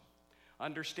gospel.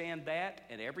 Understand that,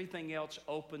 and everything else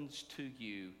opens to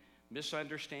you.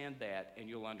 Misunderstand that, and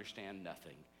you'll understand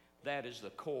nothing. That is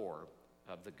the core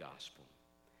of the gospel.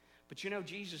 But you know,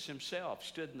 Jesus himself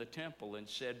stood in the temple and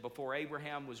said, "Before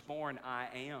Abraham was born, I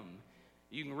am."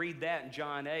 You can read that in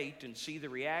John 8 and see the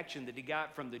reaction that he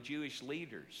got from the Jewish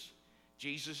leaders.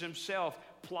 Jesus himself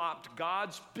plopped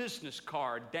God's business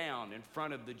card down in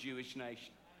front of the Jewish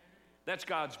nation. That's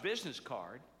God's business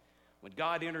card. When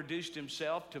God introduced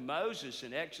himself to Moses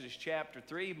in Exodus chapter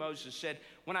 3, Moses said,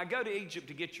 "When I go to Egypt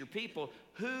to get your people,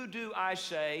 whom do I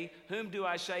say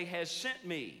has sent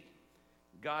me?"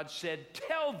 God said,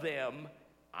 "Tell them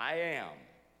I am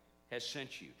has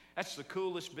sent you." That's the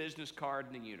coolest business card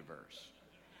in the universe.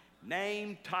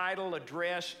 Name, title,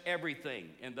 address,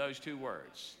 everything in those two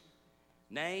words.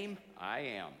 Name, I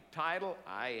am. Title,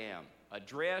 I am.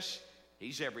 Address,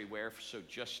 he's everywhere, so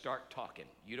just start talking.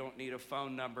 You don't need a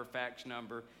phone number, fax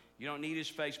number. You don't need his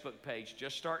Facebook page.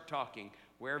 Just start talking.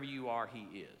 Wherever you are, he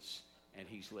is, and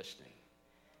he's listening.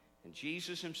 And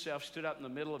Jesus himself stood up in the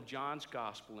middle of John's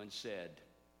gospel and said,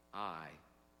 "I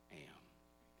am."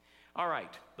 All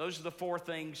right, those are the four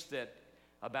things that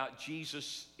about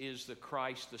Jesus is the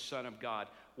Christ, the Son of God.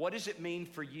 What does it mean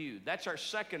for you? That's our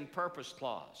second purpose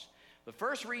clause. The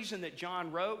first reason that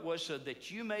John wrote was so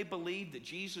that you may believe that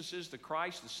Jesus is the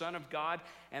Christ, the Son of God.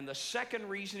 And the second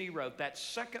reason he wrote, that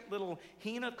second little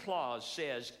hina clause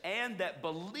says, "and that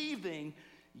believing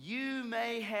you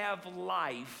may have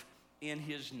life in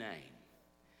his name."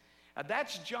 Now,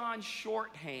 that's John's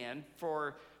shorthand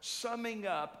for summing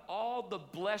up all the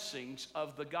blessings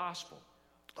of the gospel.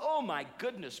 Oh my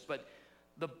goodness, but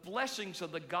the blessings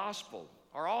of the gospel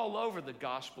are all over the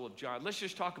Gospel of John. Let's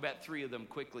just talk about three of them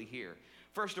quickly here.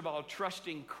 First of all,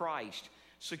 trusting Christ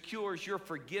secures your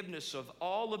forgiveness of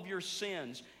all of your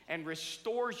sins and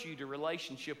restores you to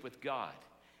relationship with God.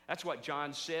 That's what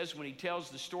John says when he tells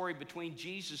the story between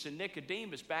Jesus and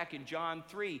Nicodemus back in John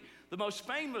 3. The most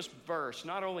famous verse,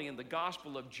 not only in the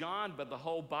Gospel of John, but the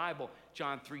whole Bible,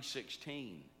 John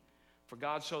 3:16. "For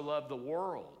God so loved the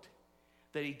world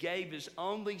that he gave his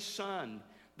only Son,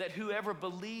 that whoever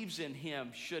believes in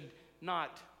him should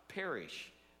not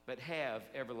perish, but have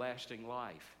everlasting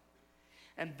life."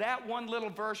 And that one little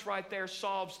verse right there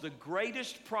solves the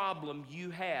greatest problem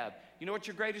you have. You know what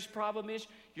your greatest problem is?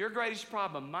 Your greatest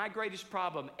problem, my greatest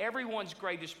problem, everyone's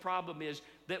greatest problem is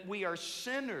that we are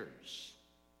sinners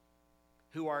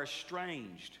who are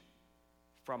estranged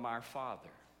from our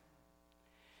Father.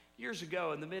 Years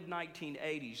ago, in the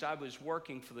mid-1980s, I was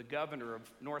working for the governor of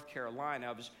North Carolina.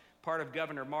 I was part of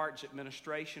Governor Martin's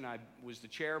administration. I was the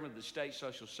chairman of the State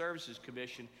Social Services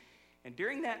Commission. And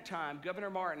during that time, Governor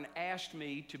Martin asked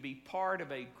me to be part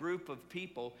of a group of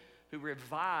people who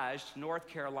revised North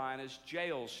Carolina's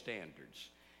jail standards.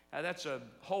 Now, that's a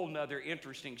whole nother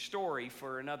interesting story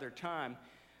for another time.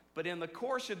 But in the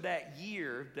course of that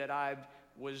year that I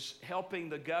was helping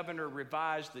the governor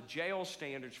revise the jail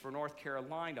standards for North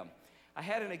Carolina, I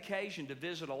had an occasion to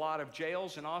visit a lot of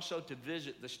jails and also to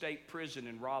visit the state prison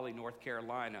in Raleigh, North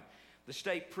Carolina, the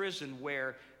state prison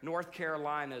where North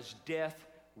Carolina's death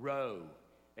row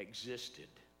existed.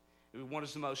 It was one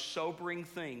of the most sobering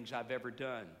things I've ever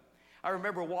done. I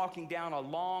remember walking down a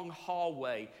long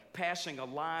hallway, passing a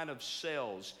line of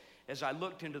cells as I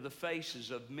looked into the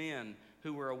faces of men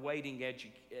who were awaiting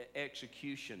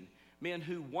execution, men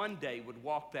who one day would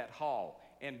walk that hall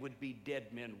and would be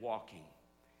dead men walking.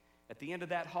 At the end of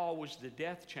that hall was the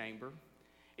death chamber.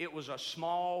 It was a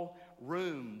small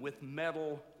room with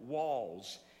metal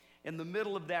walls. In the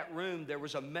middle of that room, there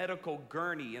was a medical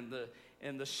gurney in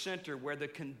the center where the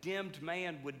condemned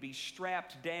man would be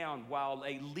strapped down while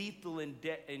a lethal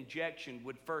injection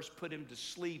would first put him to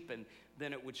sleep and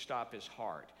then it would stop his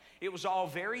heart. It was all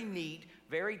very neat,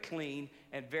 very clean,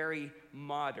 and very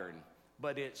modern,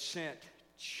 but it sent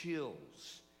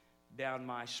chills down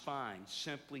my spine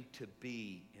simply to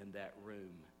be in that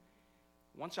room.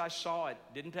 Once I saw it,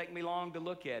 didn't take me long to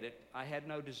look at it. I had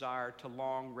no desire to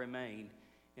long remain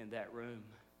in that room.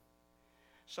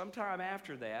 Sometime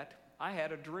after that, I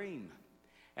had a dream.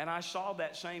 And I saw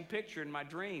that same picture in my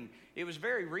dream. It was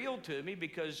very real to me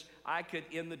because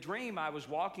in the dream, I was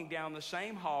walking down the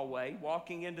same hallway,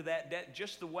 walking into that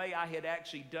just the way I had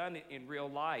actually done it in real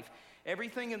life.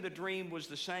 Everything in the dream was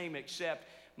the same, except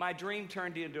my dream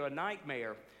turned into a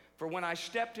nightmare. For when I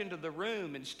stepped into the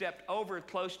room and stepped over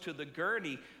close to the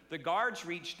gurney, the guards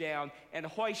reached down and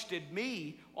hoisted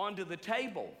me onto the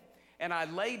table. And I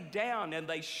laid down and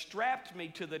they strapped me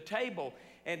to the table.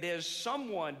 And as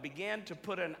someone began to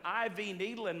put an IV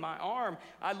needle in my arm,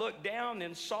 I looked down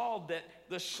and saw that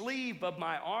the sleeve of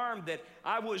my arm that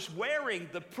I was wearing,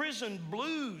 the prison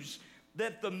blues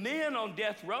that the men on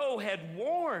death row had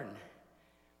worn.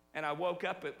 And I woke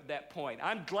up at that point.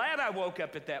 I'm glad I woke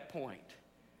up at that point,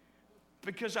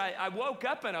 because I woke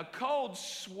up in a cold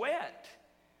sweat.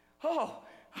 Oh,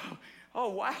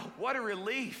 wow, what a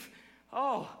relief.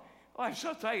 Oh, I'm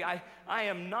so thankful. I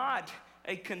am not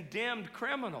a condemned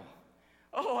criminal.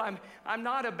 Oh, I'm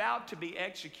not about to be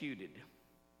executed.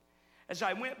 As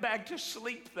I went back to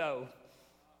sleep, though,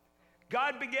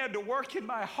 God began to work in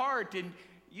my heart. And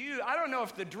I don't know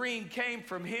if the dream came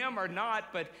from him or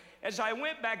not, but as I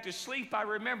went back to sleep, I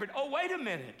remembered, oh, wait a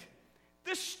minute.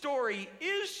 This story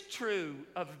is true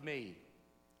of me,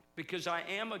 because I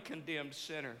am a condemned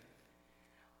sinner.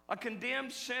 A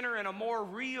condemned sinner in a more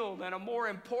real and a more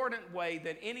important way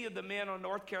than any of the men on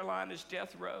North Carolina's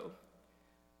death row.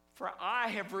 For I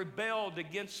have rebelled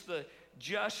against the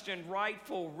just and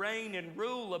rightful reign and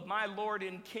rule of my Lord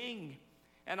and King.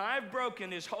 And I've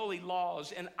broken his holy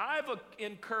laws, and I've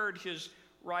incurred his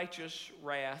righteous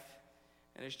wrath.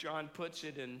 And as John puts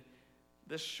it in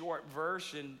this short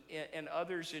verse and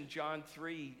others in John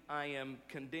 3, I am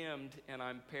condemned and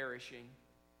I'm perishing.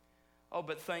 Oh,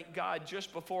 but thank God,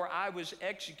 just before I was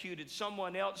executed,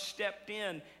 someone else stepped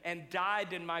in and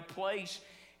died in my place.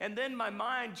 And then my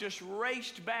mind just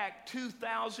raced back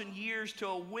 2,000 years to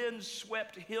a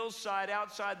wind-swept hillside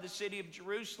outside the city of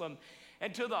Jerusalem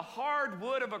and to the hard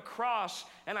wood of a cross.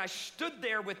 And I stood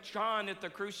there with John at the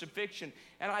crucifixion,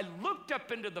 and I looked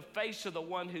up into the face of the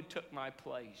one who took my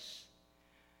place.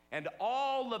 And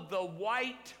all of the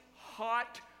white,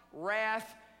 hot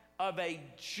wrath of a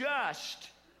just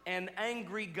and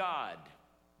angry God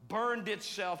burned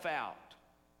itself out.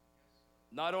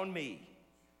 Not on me,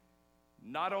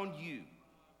 not on you,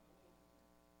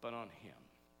 but on him.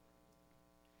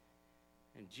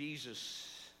 And Jesus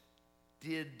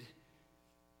did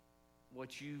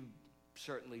what you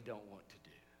certainly don't want to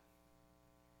do.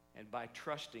 And by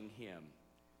trusting him,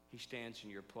 he stands in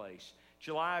your place.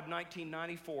 July of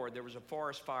 1994, there was a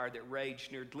forest fire that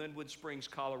raged near Glenwood Springs,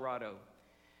 Colorado.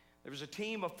 There was a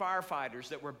team of firefighters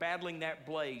that were battling that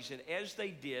blaze, and as they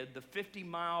did, the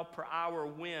 50-mile-per-hour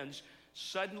winds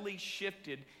suddenly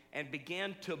shifted and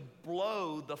began to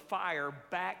blow the fire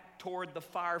back toward the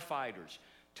firefighters.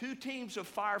 Two teams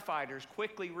of firefighters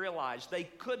quickly realized they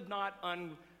could not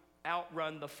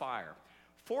outrun the fire.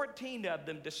 14 of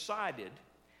them decided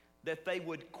that they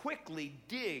would quickly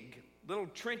dig little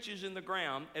trenches in the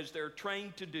ground, as they're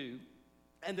trained to do,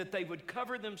 and that they would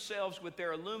cover themselves with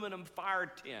their aluminum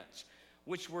fire tents,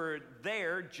 which were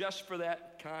there just for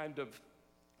that kind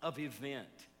of event.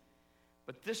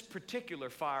 But this particular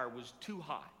fire was too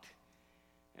hot,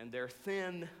 and their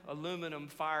thin aluminum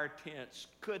fire tents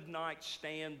could not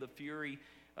stand the fury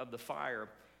of the fire,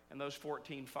 and those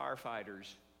 14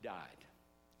 firefighters died.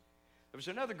 There was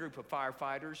another group of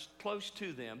firefighters close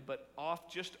to them, but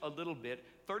off just a little bit,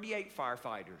 38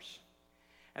 firefighters.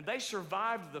 And they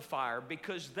survived the fire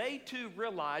because they too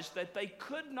realized that they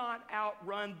could not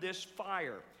outrun this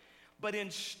fire. But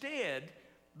instead,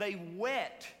 they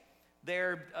wet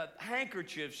their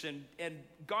handkerchiefs and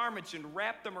garments and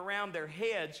wrapped them around their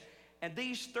heads. And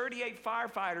these 38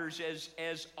 firefighters,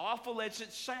 as awful as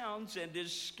it sounds and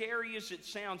as scary as it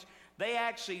sounds, they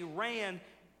actually ran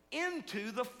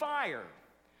into the fire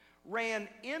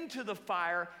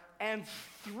and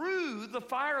through the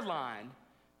fire line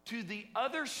to the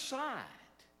other side,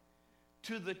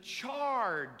 to the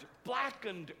charred,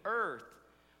 blackened earth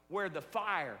where the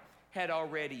fire had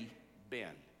already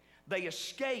been. They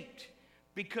escaped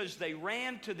because they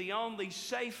ran to the only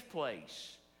safe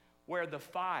place where the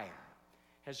fire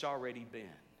has already been.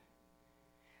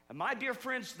 And my dear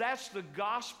friends, that's the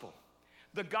gospel.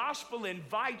 The gospel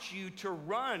invites you to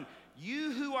run.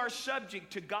 You who are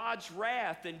subject to God's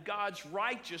wrath and God's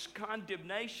righteous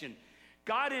condemnation,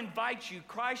 God invites you,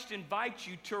 Christ invites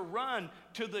you to run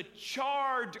to the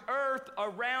charred earth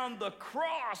around the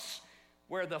cross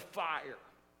where the fire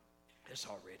has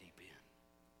already been.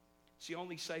 It's the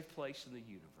only safe place in the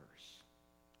universe.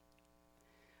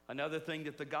 Another thing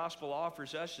that the gospel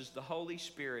offers us is the Holy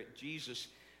Spirit. Jesus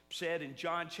said in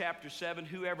John chapter 7,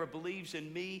 whoever believes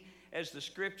in me, as the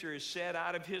scripture has said,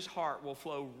 out of his heart will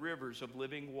flow rivers of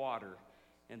living water.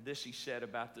 And this he said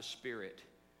about the Spirit,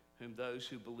 whom those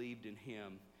who believed in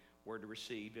him were to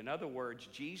receive. In other words,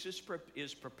 Jesus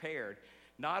is prepared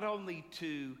not only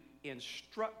to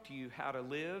instruct you how to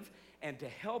live and to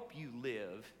help you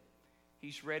live,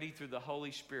 he's ready through the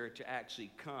Holy Spirit to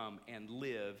actually come and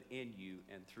live in you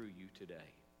and through you today.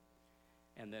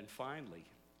 And then finally,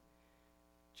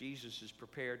 Jesus is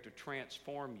prepared to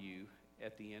transform you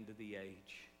at the end of the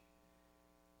age.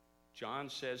 John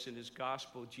says in his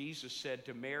gospel, Jesus said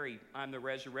to Mary, I'm the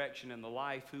resurrection and the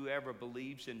life. Whoever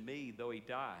believes in me, though he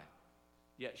die,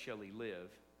 yet shall he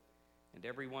live. And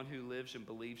everyone who lives and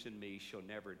believes in me shall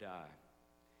never die.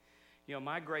 You know,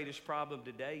 my greatest problem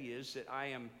today is that I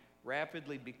am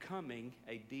rapidly becoming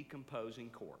a decomposing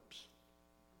corpse.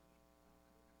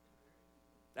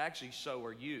 Actually, so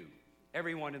are you,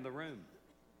 everyone in the room.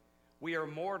 We are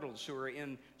mortals who are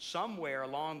in somewhere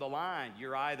along the line.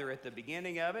 You're either at the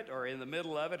beginning of it or in the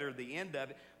middle of it or the end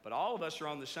of it, but all of us are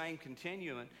on the same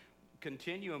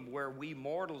continuum where we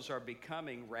mortals are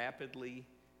becoming rapidly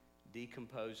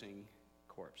decomposing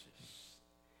corpses.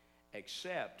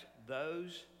 Except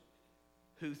those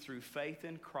who through faith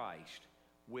in Christ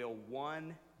will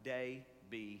one day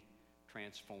be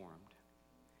transformed.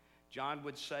 John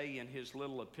would say in his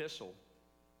little epistle,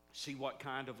 see what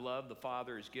kind of love the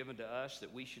Father has given to us,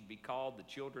 that we should be called the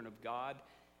children of God,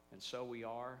 and so we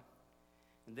are.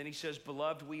 And then he says,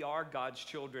 beloved, we are God's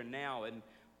children now,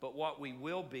 but what we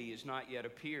will be is not yet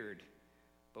appeared.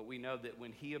 But we know that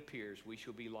when he appears, we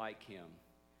shall be like him,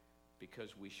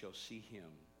 because we shall see him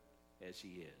as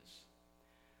he is.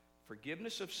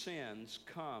 Forgiveness of sins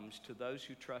comes to those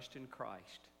who trust in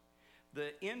Christ.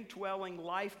 The indwelling,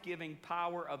 life-giving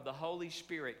power of the Holy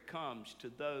Spirit comes to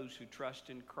those who trust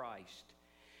in Christ.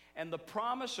 And the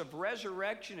promise of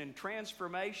resurrection and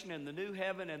transformation in the new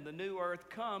heaven and the new earth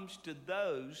comes to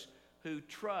those who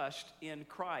trust in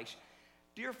Christ.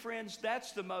 Dear friends,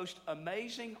 that's the most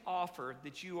amazing offer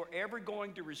that you are ever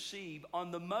going to receive on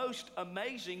the most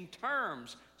amazing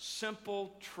terms.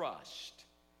 Simple trust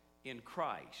in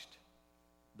Christ,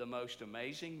 the most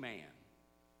amazing man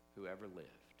who ever lived.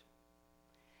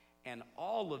 And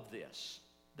all of this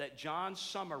that John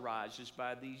summarizes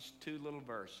by these two little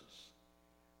verses,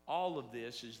 all of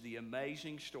this is the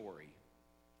amazing story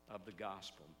of the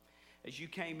gospel. As you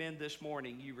came in this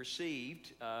morning, you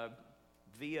received,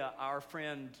 via our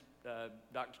friend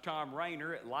Dr. Tom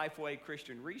Rayner at Lifeway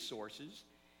Christian Resources,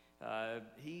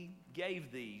 he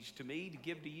gave these to me to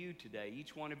give to you today.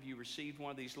 Each one of you received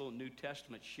one of these little New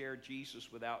Testament Share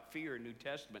Jesus Without Fear New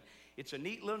Testament. It's a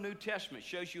neat little New Testament. It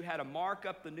shows you how to mark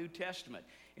up the New Testament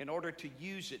in order to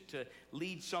use it to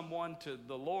lead someone to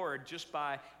the Lord just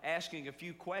by asking a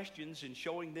few questions and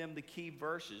showing them the key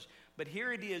verses. But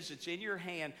here it is. It's in your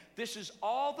hand. This is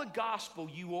all the gospel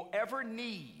you will ever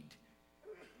need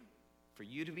for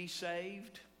you to be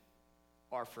saved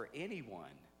or for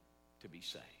anyone to be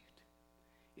saved.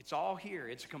 It's all here.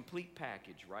 It's a complete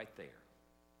package right there.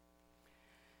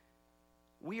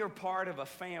 We are part of a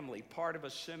family, part of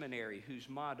a seminary whose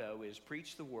motto is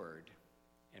preach the word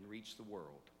and reach the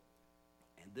world.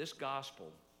 And this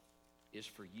gospel is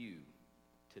for you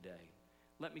today.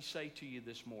 Let me say to you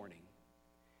this morning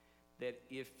that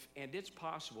and it's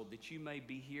possible that you may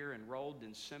be here enrolled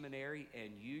in seminary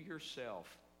and you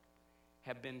yourself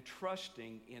have been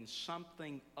trusting in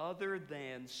something other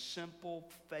than simple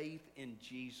faith in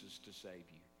Jesus to save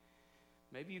you.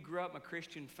 Maybe you grew up in a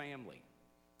Christian family.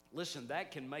 Listen,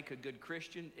 that can make a good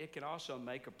Christian. It can also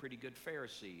make a pretty good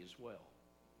Pharisee as well.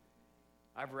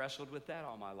 I've wrestled with that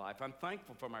all my life. I'm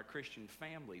thankful for my Christian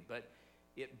family, but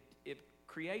it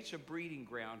creates a breeding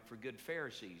ground for good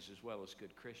Pharisees as well as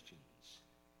good Christians.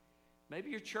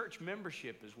 Maybe your church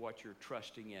membership is what you're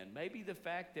trusting in. Maybe the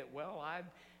fact that, well,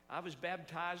 I was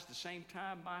baptized the same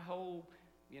time my whole,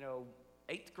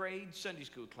 8th grade Sunday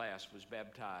school class was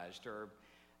baptized, or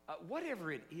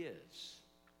whatever it is.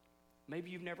 Maybe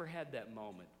you've never had that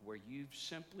moment where you've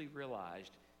simply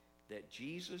realized that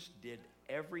Jesus did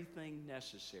everything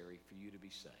necessary for you to be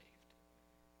saved.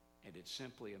 And it's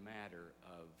simply a matter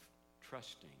of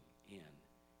trusting in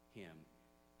him.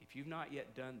 If you've not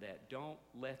yet done that, don't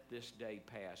let this day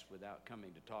pass without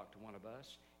coming to talk to one of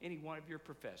us. Any one of your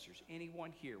professors,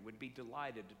 anyone here would be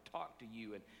delighted to talk to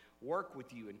you and work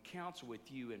with you and counsel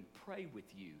with you and pray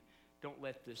with you. Don't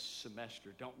let this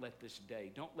semester, don't let this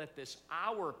day, don't let this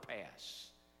hour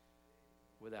pass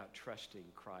without trusting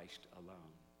Christ alone.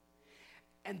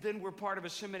 And then we're part of a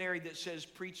seminary that says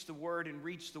preach the word and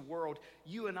reach the world.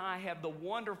 You and I have the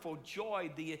wonderful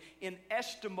joy, the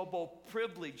inestimable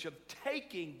privilege of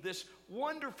taking this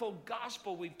wonderful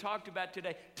gospel we've talked about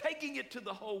today, taking it to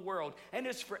the whole world. And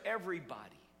it's for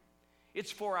everybody.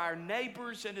 It's for our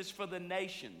neighbors and it's for the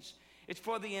nations. It's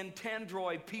for the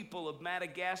Ntandroi people of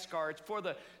Madagascar. It's for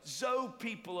the Zo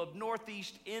people of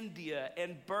Northeast India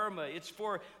and Burma. It's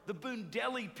for the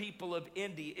Bundeli people of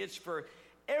India. It's for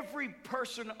every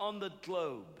person on the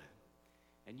globe.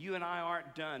 And you and I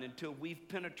aren't done until we've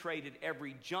penetrated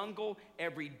every jungle,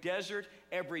 every desert,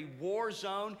 every war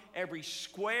zone, every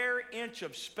square inch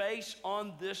of space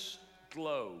on this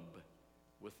globe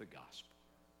with the gospel.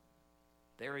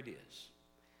 There it is.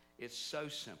 It's so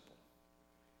simple.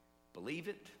 Believe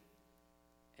it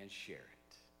and share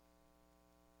it.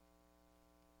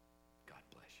 God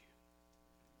bless you.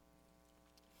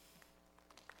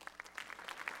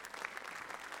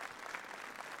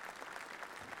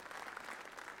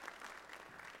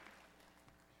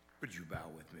 Would you bow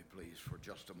with me, please, for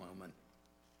just a moment?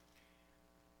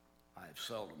 I have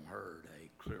seldom heard a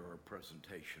clearer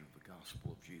presentation of the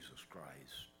gospel of Jesus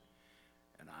Christ,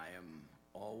 and I am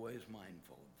always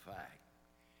mindful of the fact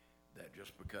that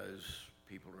just because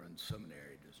people are in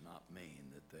seminary does not mean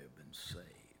that they've been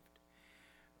saved.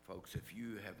 Folks, if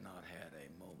you have not had a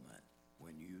moment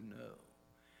when you know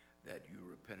that you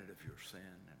repented of your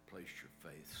sin and placed your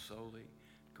faith solely,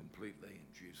 completely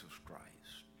in Jesus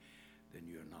Christ, then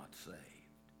you're not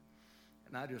saved.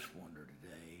 And I just wonder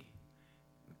today,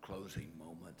 in the closing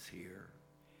moments here,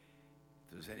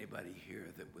 if there's anybody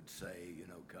here that would say, you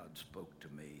know, God spoke to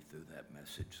me through that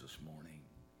message this morning,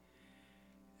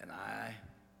 and I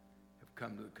have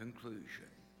come to the conclusion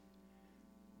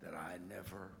that I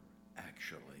never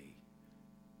actually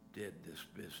did this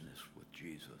business with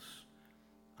Jesus.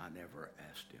 I never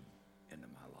asked him into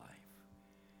my life.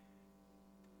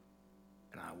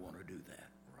 And I want to do that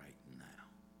right now.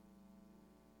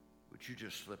 Would you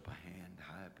just slip a hand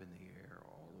high up in the air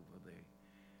all over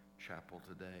the chapel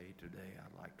today? Today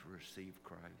I'd like to receive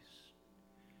Christ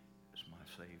as my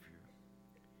Savior.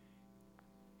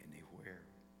 Anywhere.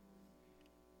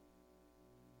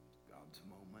 God's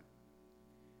moment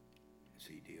as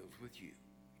he deals with you.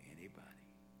 Anybody.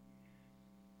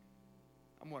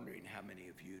 I'm wondering how many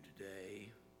of you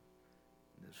today,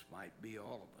 and this might be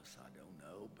all of us, I don't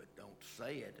know, but don't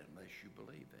say it unless you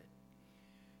believe it.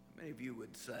 How many of you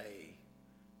would say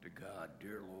to God,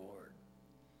 dear Lord,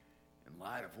 in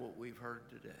light of what we've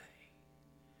heard today,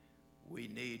 we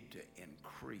need to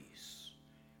increase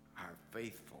our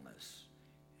faithfulness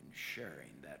in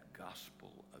sharing that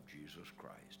gospel of Jesus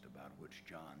Christ about which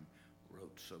John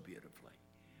wrote so beautifully.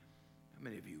 How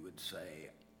many of you would say,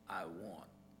 I want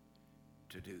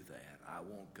to do that? I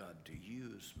want God to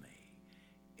use me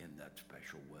in that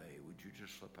special way. Would you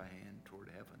just slip a hand toward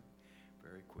heaven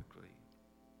very quickly?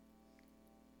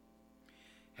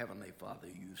 Heavenly Father,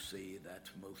 you see that's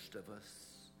most of us.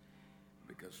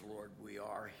 Because, Lord, we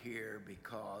are here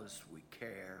because we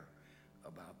care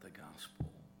about the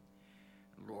gospel.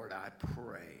 Lord, I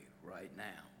pray right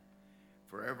now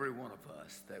for every one of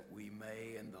us that we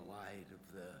may, in the light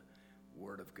of the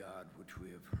Word of God, which we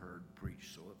have heard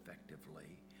preached so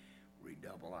effectively,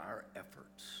 redouble our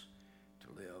efforts to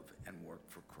live and work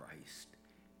for Christ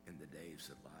in the days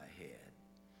that lie ahead.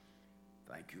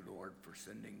 Thank you, Lord, for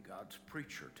sending God's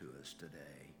preacher to us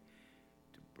today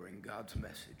to bring God's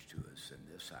message to us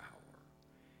in this hour.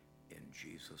 In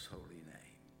Jesus' holy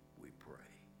name we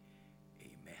pray.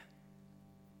 Amen.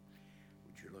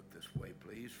 Would you look this way,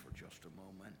 please, for just a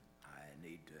moment? I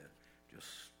need to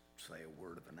just say a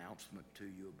word of announcement to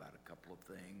you about a couple of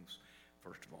things.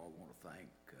 First of all, I want to thank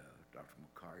Dr.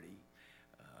 McCarty.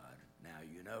 Now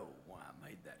you know why I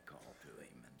made that call to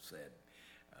him and said,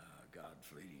 God's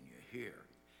leading you here.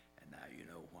 And now you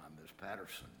know why Ms.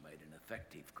 Patterson made an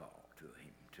effective call to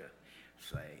him to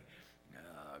say,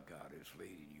 God is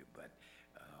leading you. But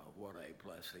what a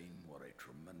blessing, what a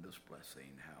tremendous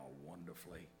blessing, how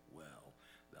wonderfully well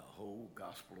the whole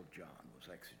Gospel of John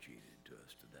was exegeted to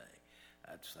us today.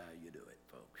 That's how you do it,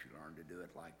 folks. You learn to do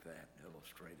it like that,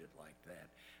 illustrate it like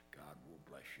that. God will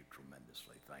bless you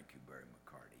tremendously. Thank you, Barry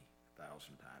McCarty,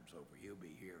 1,000 times over. He'll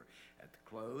be here at the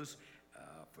close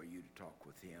for you to talk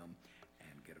with him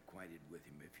and get acquainted with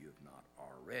him if you have not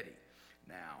already.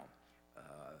 Now,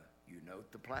 you note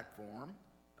the platform.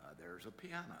 There's a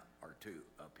piano or two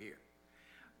up here.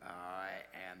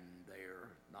 And they're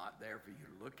not there for you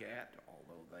to look at,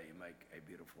 although they make a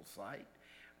beautiful sight.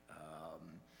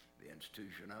 The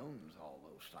institution owns all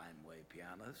those Steinway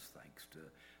pianos, thanks to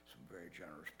some very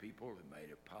generous people who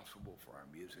made it possible for our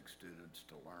music students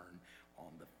to learn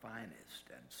on the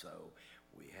finest. And so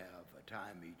we have a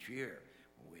time each year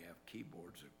when we have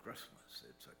Keyboards at Christmas.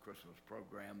 It's a Christmas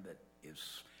program that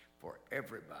is for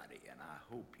everybody, and I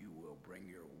hope you will bring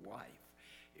your wife.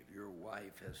 If your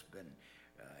wife has been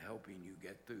helping you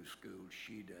get through school,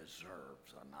 she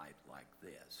deserves a night like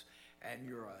this. And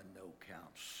you're a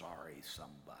no-count sorry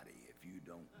somebody if you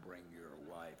don't bring your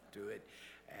wife to it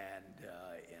and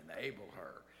enable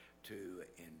her to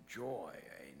enjoy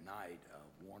a night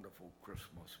of wonderful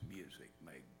Christmas music.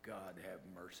 May God have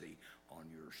mercy on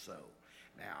your soul.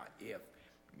 Now, if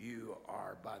you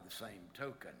are, by the same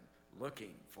token,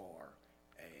 looking for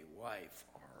a wife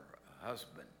or a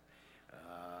husband,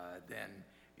 then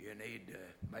you need to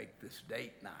make this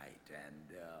date night,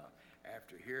 and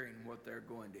after hearing what they're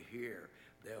going to hear,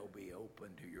 they'll be open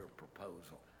to your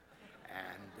proposal.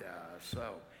 And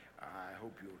so I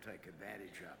hope you'll take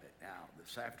advantage of it. Now,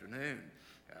 this afternoon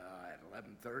at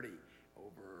 11:30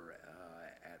 over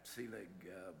at Selig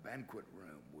Banquet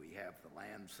Room, we have the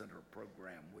Land Center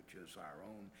program, which is our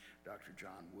own Dr.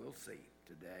 John Wilsey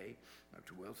today.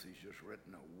 Dr. Wilsey's just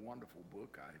written a wonderful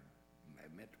book. I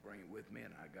meant to bring it with me,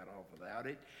 and I got off without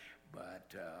it.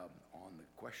 But on the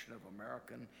question of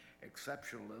American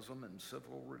exceptionalism and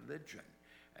civil religion.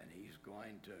 And he's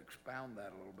going to expound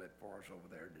that a little bit for us over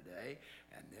there today.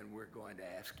 And then we're going to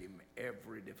ask him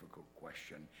every difficult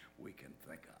question we can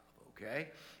think of, okay?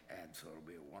 And so it'll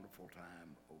be a wonderful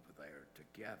time over there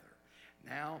together.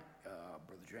 Now,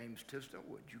 Brother James Tisdale,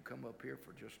 would you come up here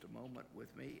for just a moment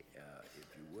with me,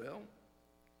 if you will?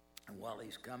 And while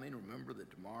he's coming, remember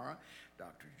that tomorrow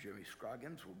Dr. Jimmy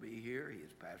Scroggins will be here. He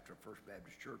is pastor of First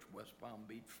Baptist Church, West Palm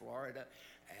Beach, Florida,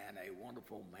 and a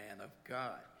wonderful man of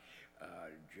God.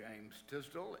 James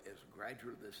Tisdale is a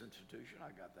graduate of this institution. I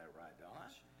got that right, don't I?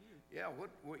 Yeah,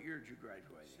 what year did you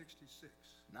graduate? 66.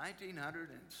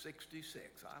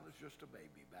 1966. I was just a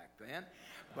baby back then.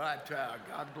 But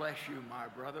God bless you, my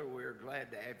brother. We're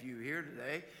glad to have you here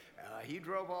today. He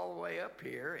drove all the way up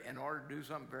here in order to do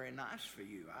something very nice for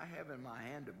you. I have in my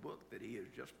hand a book that he has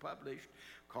just published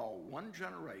called One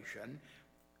Generation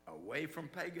Away from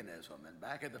Paganism. And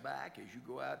back at the back, as you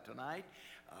go out tonight,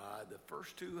 the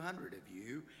first 200 of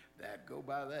you that go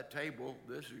by that table,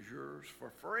 this is yours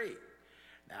for free.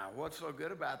 Now, what's so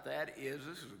good about that is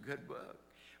this is a good book.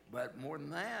 But more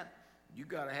than that, you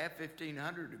got to have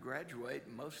 1,500 to graduate,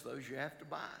 and most of those you have to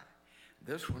buy.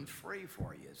 This one's free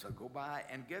for you, so go by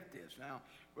and get this. Now,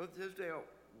 Brother Tisdale,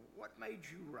 what made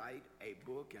you write a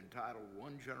book entitled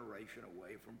One Generation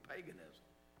Away from Paganism?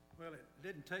 Well, it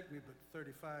didn't take me but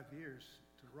 35 years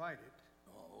to write it.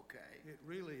 Oh, okay. It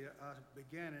really, I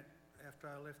began it after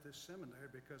I left this seminary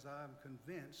because I'm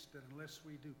convinced that unless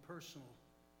we do personal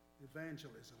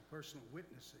evangelism, personal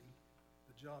witnessing,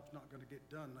 the job's not going to get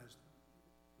done as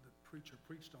the preacher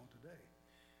preached on today.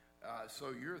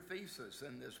 So your thesis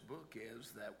in this book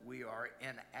is that we are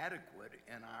inadequate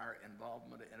in our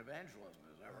involvement in evangelism.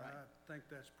 Is that right? I think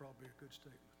that's probably a good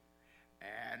statement.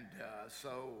 And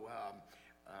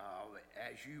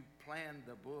as you plan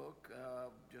the book,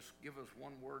 just give us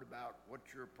one word about what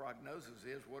your prognosis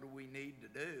is. What do we need to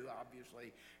do?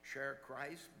 Obviously, share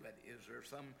Christ, but is there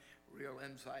some real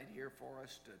insight here for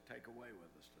us to take away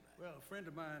with us today? Well, a friend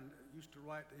of mine used to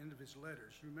write the end of his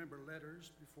letters. You remember letters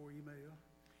before email?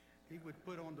 He would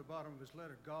put on the bottom of his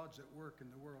letter, God's at work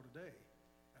in the world today.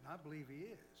 And I believe he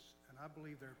is. And I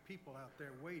believe there are people out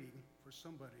there waiting for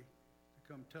somebody to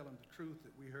come tell them the truth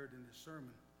that we heard in this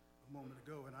sermon a moment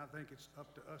ago. And I think it's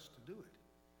up to us to do it.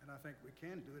 And I think we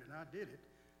can do it. And I did it.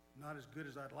 Not as good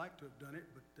as I'd like to have done it,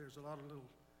 but there's a lot of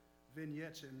little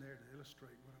vignettes in there to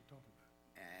illustrate what I'm talking about.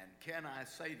 And can I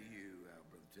say to you,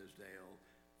 Brother Tisdale,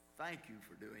 thank you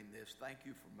for doing this. Thank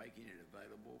you for making it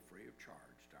available free of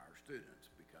charge to our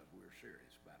students because we're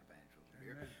serious about evangelism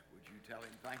here. Would you tell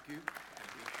him thank you and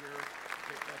be sure to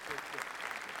pick up this book?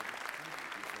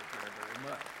 Thank you so very, very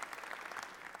much.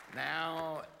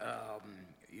 Now,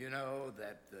 you know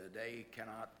that the day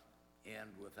cannot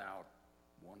end without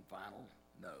one final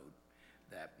note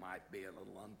that might be a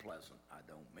little unpleasant. I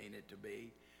don't mean it to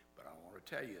be, but I want to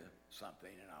tell you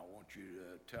something, and I want you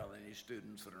to tell any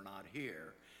students that are not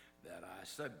here that I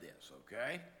said this,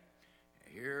 okay?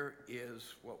 Here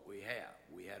is what we have.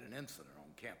 We had an incident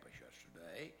on campus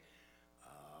yesterday.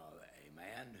 A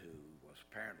man who was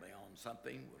apparently on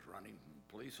something was running from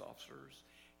police officers.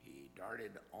 He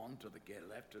darted onto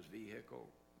left his vehicle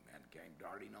and came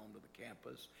darting onto the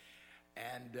campus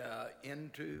and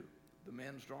into the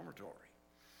men's dormitory.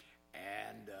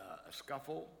 And a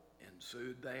scuffle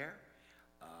ensued there.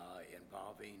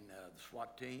 involving the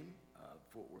SWAT team,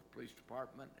 Fort Worth Police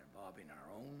Department, involving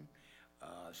our own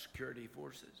security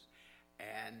forces.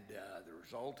 And the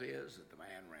result is that the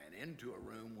man ran into a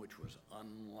room which was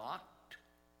unlocked.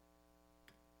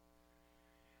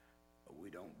 We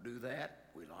don't do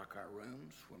that. We lock our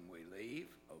rooms when we leave.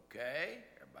 Okay,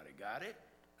 everybody got it?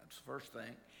 That's the first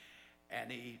thing.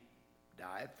 And he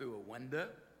dived through a window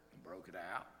and broke it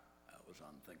out. That was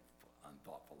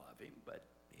unthoughtful of him, but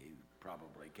he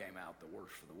probably came out the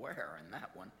worse for the wear in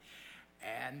that one.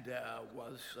 And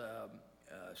was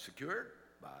secured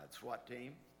by the SWAT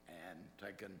team and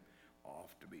taken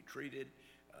off to be treated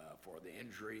for the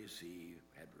injuries he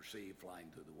had received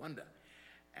flying through the window,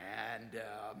 and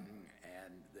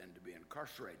then to be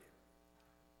incarcerated.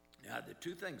 Now, the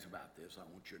two things about this I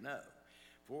want you to know.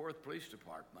 Fort Worth Police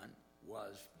Department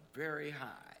was very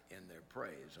high in their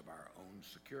praise of our own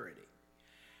security.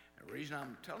 The reason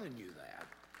I'm telling you that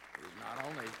is not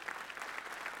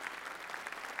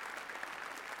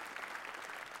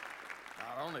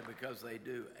only because they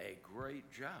do a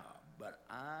great job, but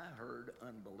I heard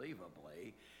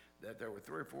unbelievably that there were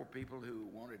 3 or 4 people who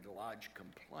wanted to lodge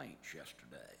complaints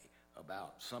yesterday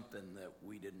about something that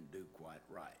we didn't do quite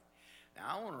right. Now,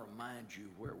 I want to remind you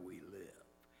where we live.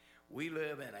 We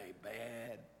live in a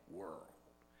bad world,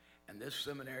 and this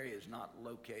seminary is not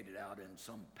located out in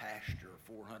some pasture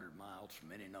 400 miles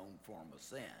from any known form of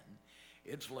sin.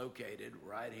 It's located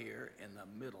right here in the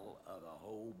middle of the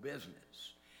whole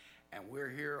business. And we're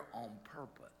here on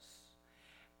purpose.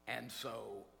 And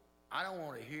so I don't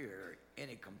want to hear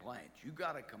any complaints. You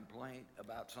got a complaint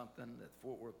about something that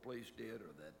Fort Worth Police did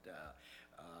or that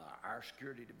our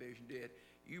security division did,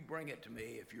 you bring it to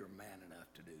me if you're man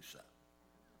enough to do so.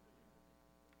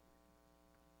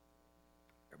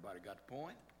 Everybody got the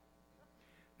point?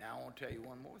 Now I want to tell you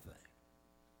one more thing.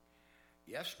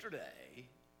 Yesterday,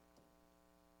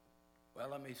 well,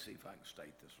 let me see if I can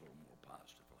state this a little more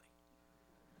positively.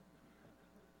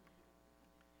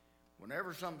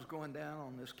 Whenever something's going down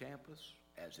on this campus,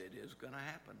 as it is going to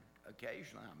happen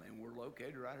occasionally, I mean, we're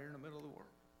located right here in the middle of the world.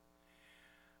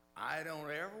 I don't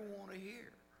ever want to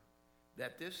hear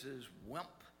that this is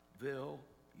Wimpville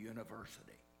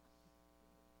University.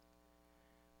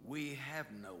 We have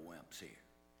no wimps here.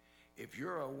 If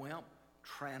you're a wimp,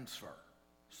 transfer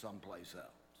someplace else.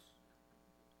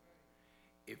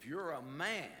 If you're a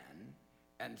man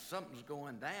and something's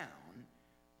going down,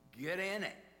 get in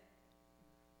it.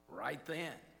 Right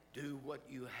then, do what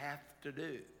you have to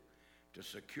do to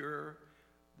secure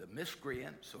the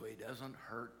miscreant so he doesn't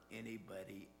hurt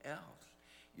anybody else.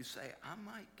 You say, I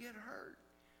might get hurt.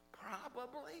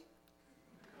 Probably.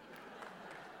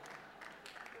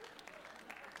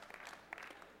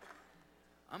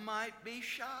 I might be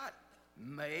shot.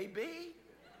 Maybe.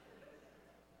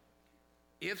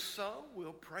 If so,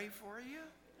 we'll pray for you.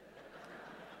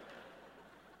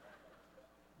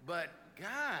 But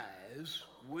guys,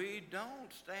 we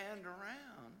don't stand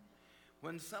around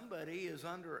when somebody is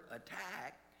under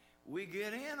attack. We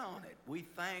get in on it. We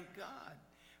thank God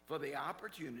for the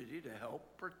opportunity to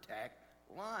help protect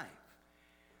life.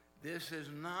 This is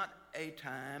not a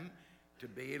time to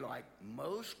be like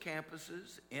most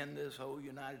campuses in this whole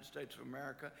United States of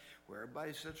America where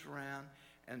everybody sits around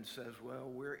and says, well,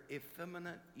 we're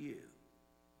effeminate you.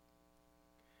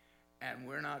 And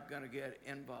we're not going to get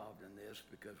involved in this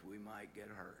because we might get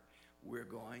hurt. We're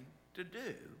going to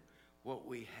do what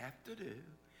we have to do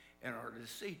in order to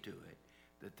see to it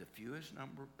that the fewest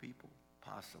number of people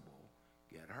possible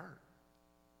get hurt.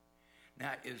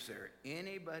 Now, is there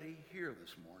anybody here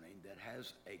this morning that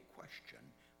has a question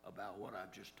about what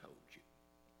I've just told you?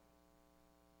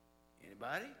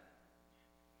 Anybody?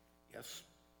 Yes?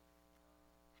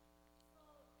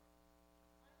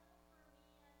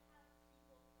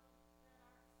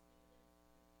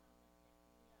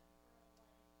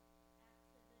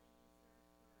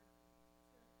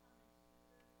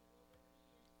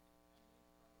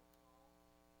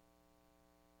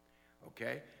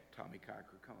 Okay, Tommy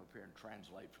Cocker, come up here and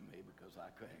translate for me because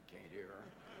I can't hear her.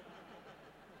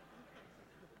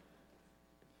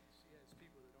 She has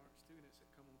people that aren't students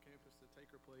that come on campus to take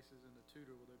her places and to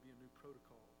tutor. Will there be a new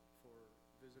protocol for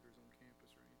visitors on campus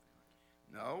or anything like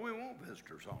that? No, we want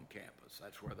visitors on campus.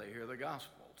 That's where they hear the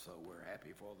gospel. So we're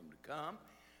happy for them to come.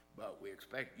 But we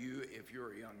expect you, if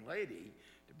you're a young lady,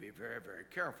 to be very, very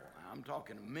careful. Now, I'm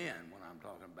talking to men when I'm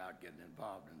talking about getting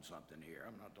involved in something here.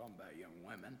 I'm not talking about young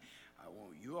women. I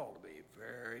want you all to be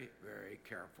very, very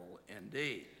careful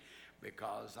indeed,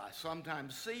 because I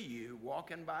sometimes see you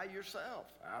walking by yourself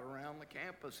out around the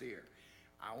campus here.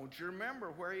 I want you to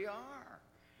remember where you are.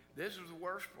 This is the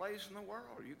worst place in the world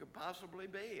you could possibly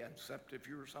be, except if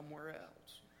you were somewhere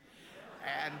else.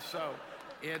 And so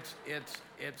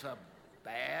it's a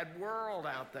bad world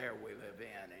out there we live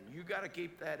in, and you got to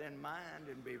keep that in mind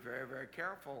and be very, very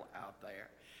careful out there.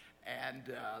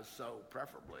 And so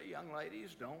preferably, young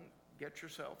ladies, don't get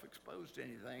yourself exposed to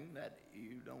anything that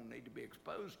you don't need to be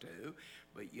exposed to.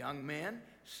 But young men,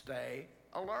 stay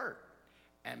alert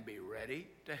and be ready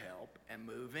to help and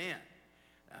move in.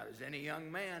 Now, does any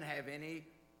young man have any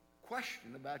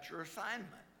question about your assignment?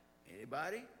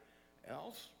 Anybody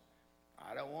else?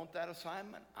 I don't want that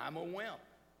assignment. I'm a wimp.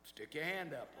 Stick your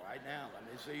hand up right now.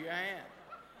 Let me see your hand.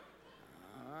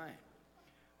 All right.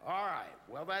 All right.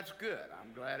 Well, that's good.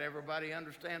 I'm glad everybody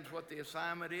understands what the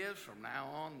assignment is. From now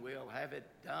on, we'll have it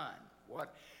done.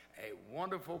 What a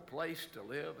wonderful place to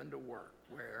live and to work,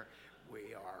 where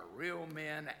we are real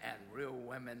men and real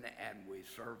women, and we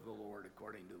serve the Lord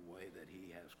according to the way that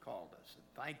he has called us.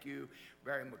 And thank you,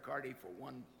 Barry McCarty, for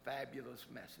one fabulous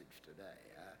message today.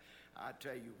 I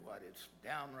tell you what, it's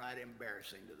downright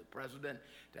embarrassing to the president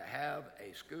to have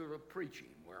a school of preaching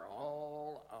where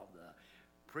all of the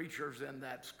preachers in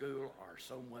that school are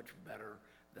so much better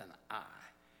than I.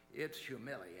 It's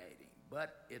humiliating,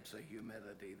 but it's a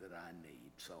humility that I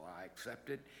need, so I accept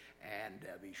it. And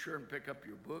be sure and pick up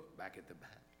your book back at the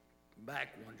back,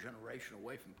 One Generation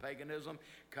Away from Paganism.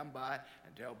 Come by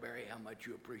and tell Barry how much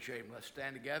you appreciate him. Let's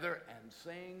stand together and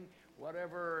sing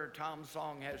whatever Tom's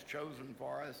song has chosen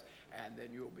for us, and then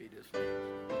you'll be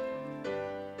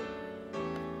dismissed.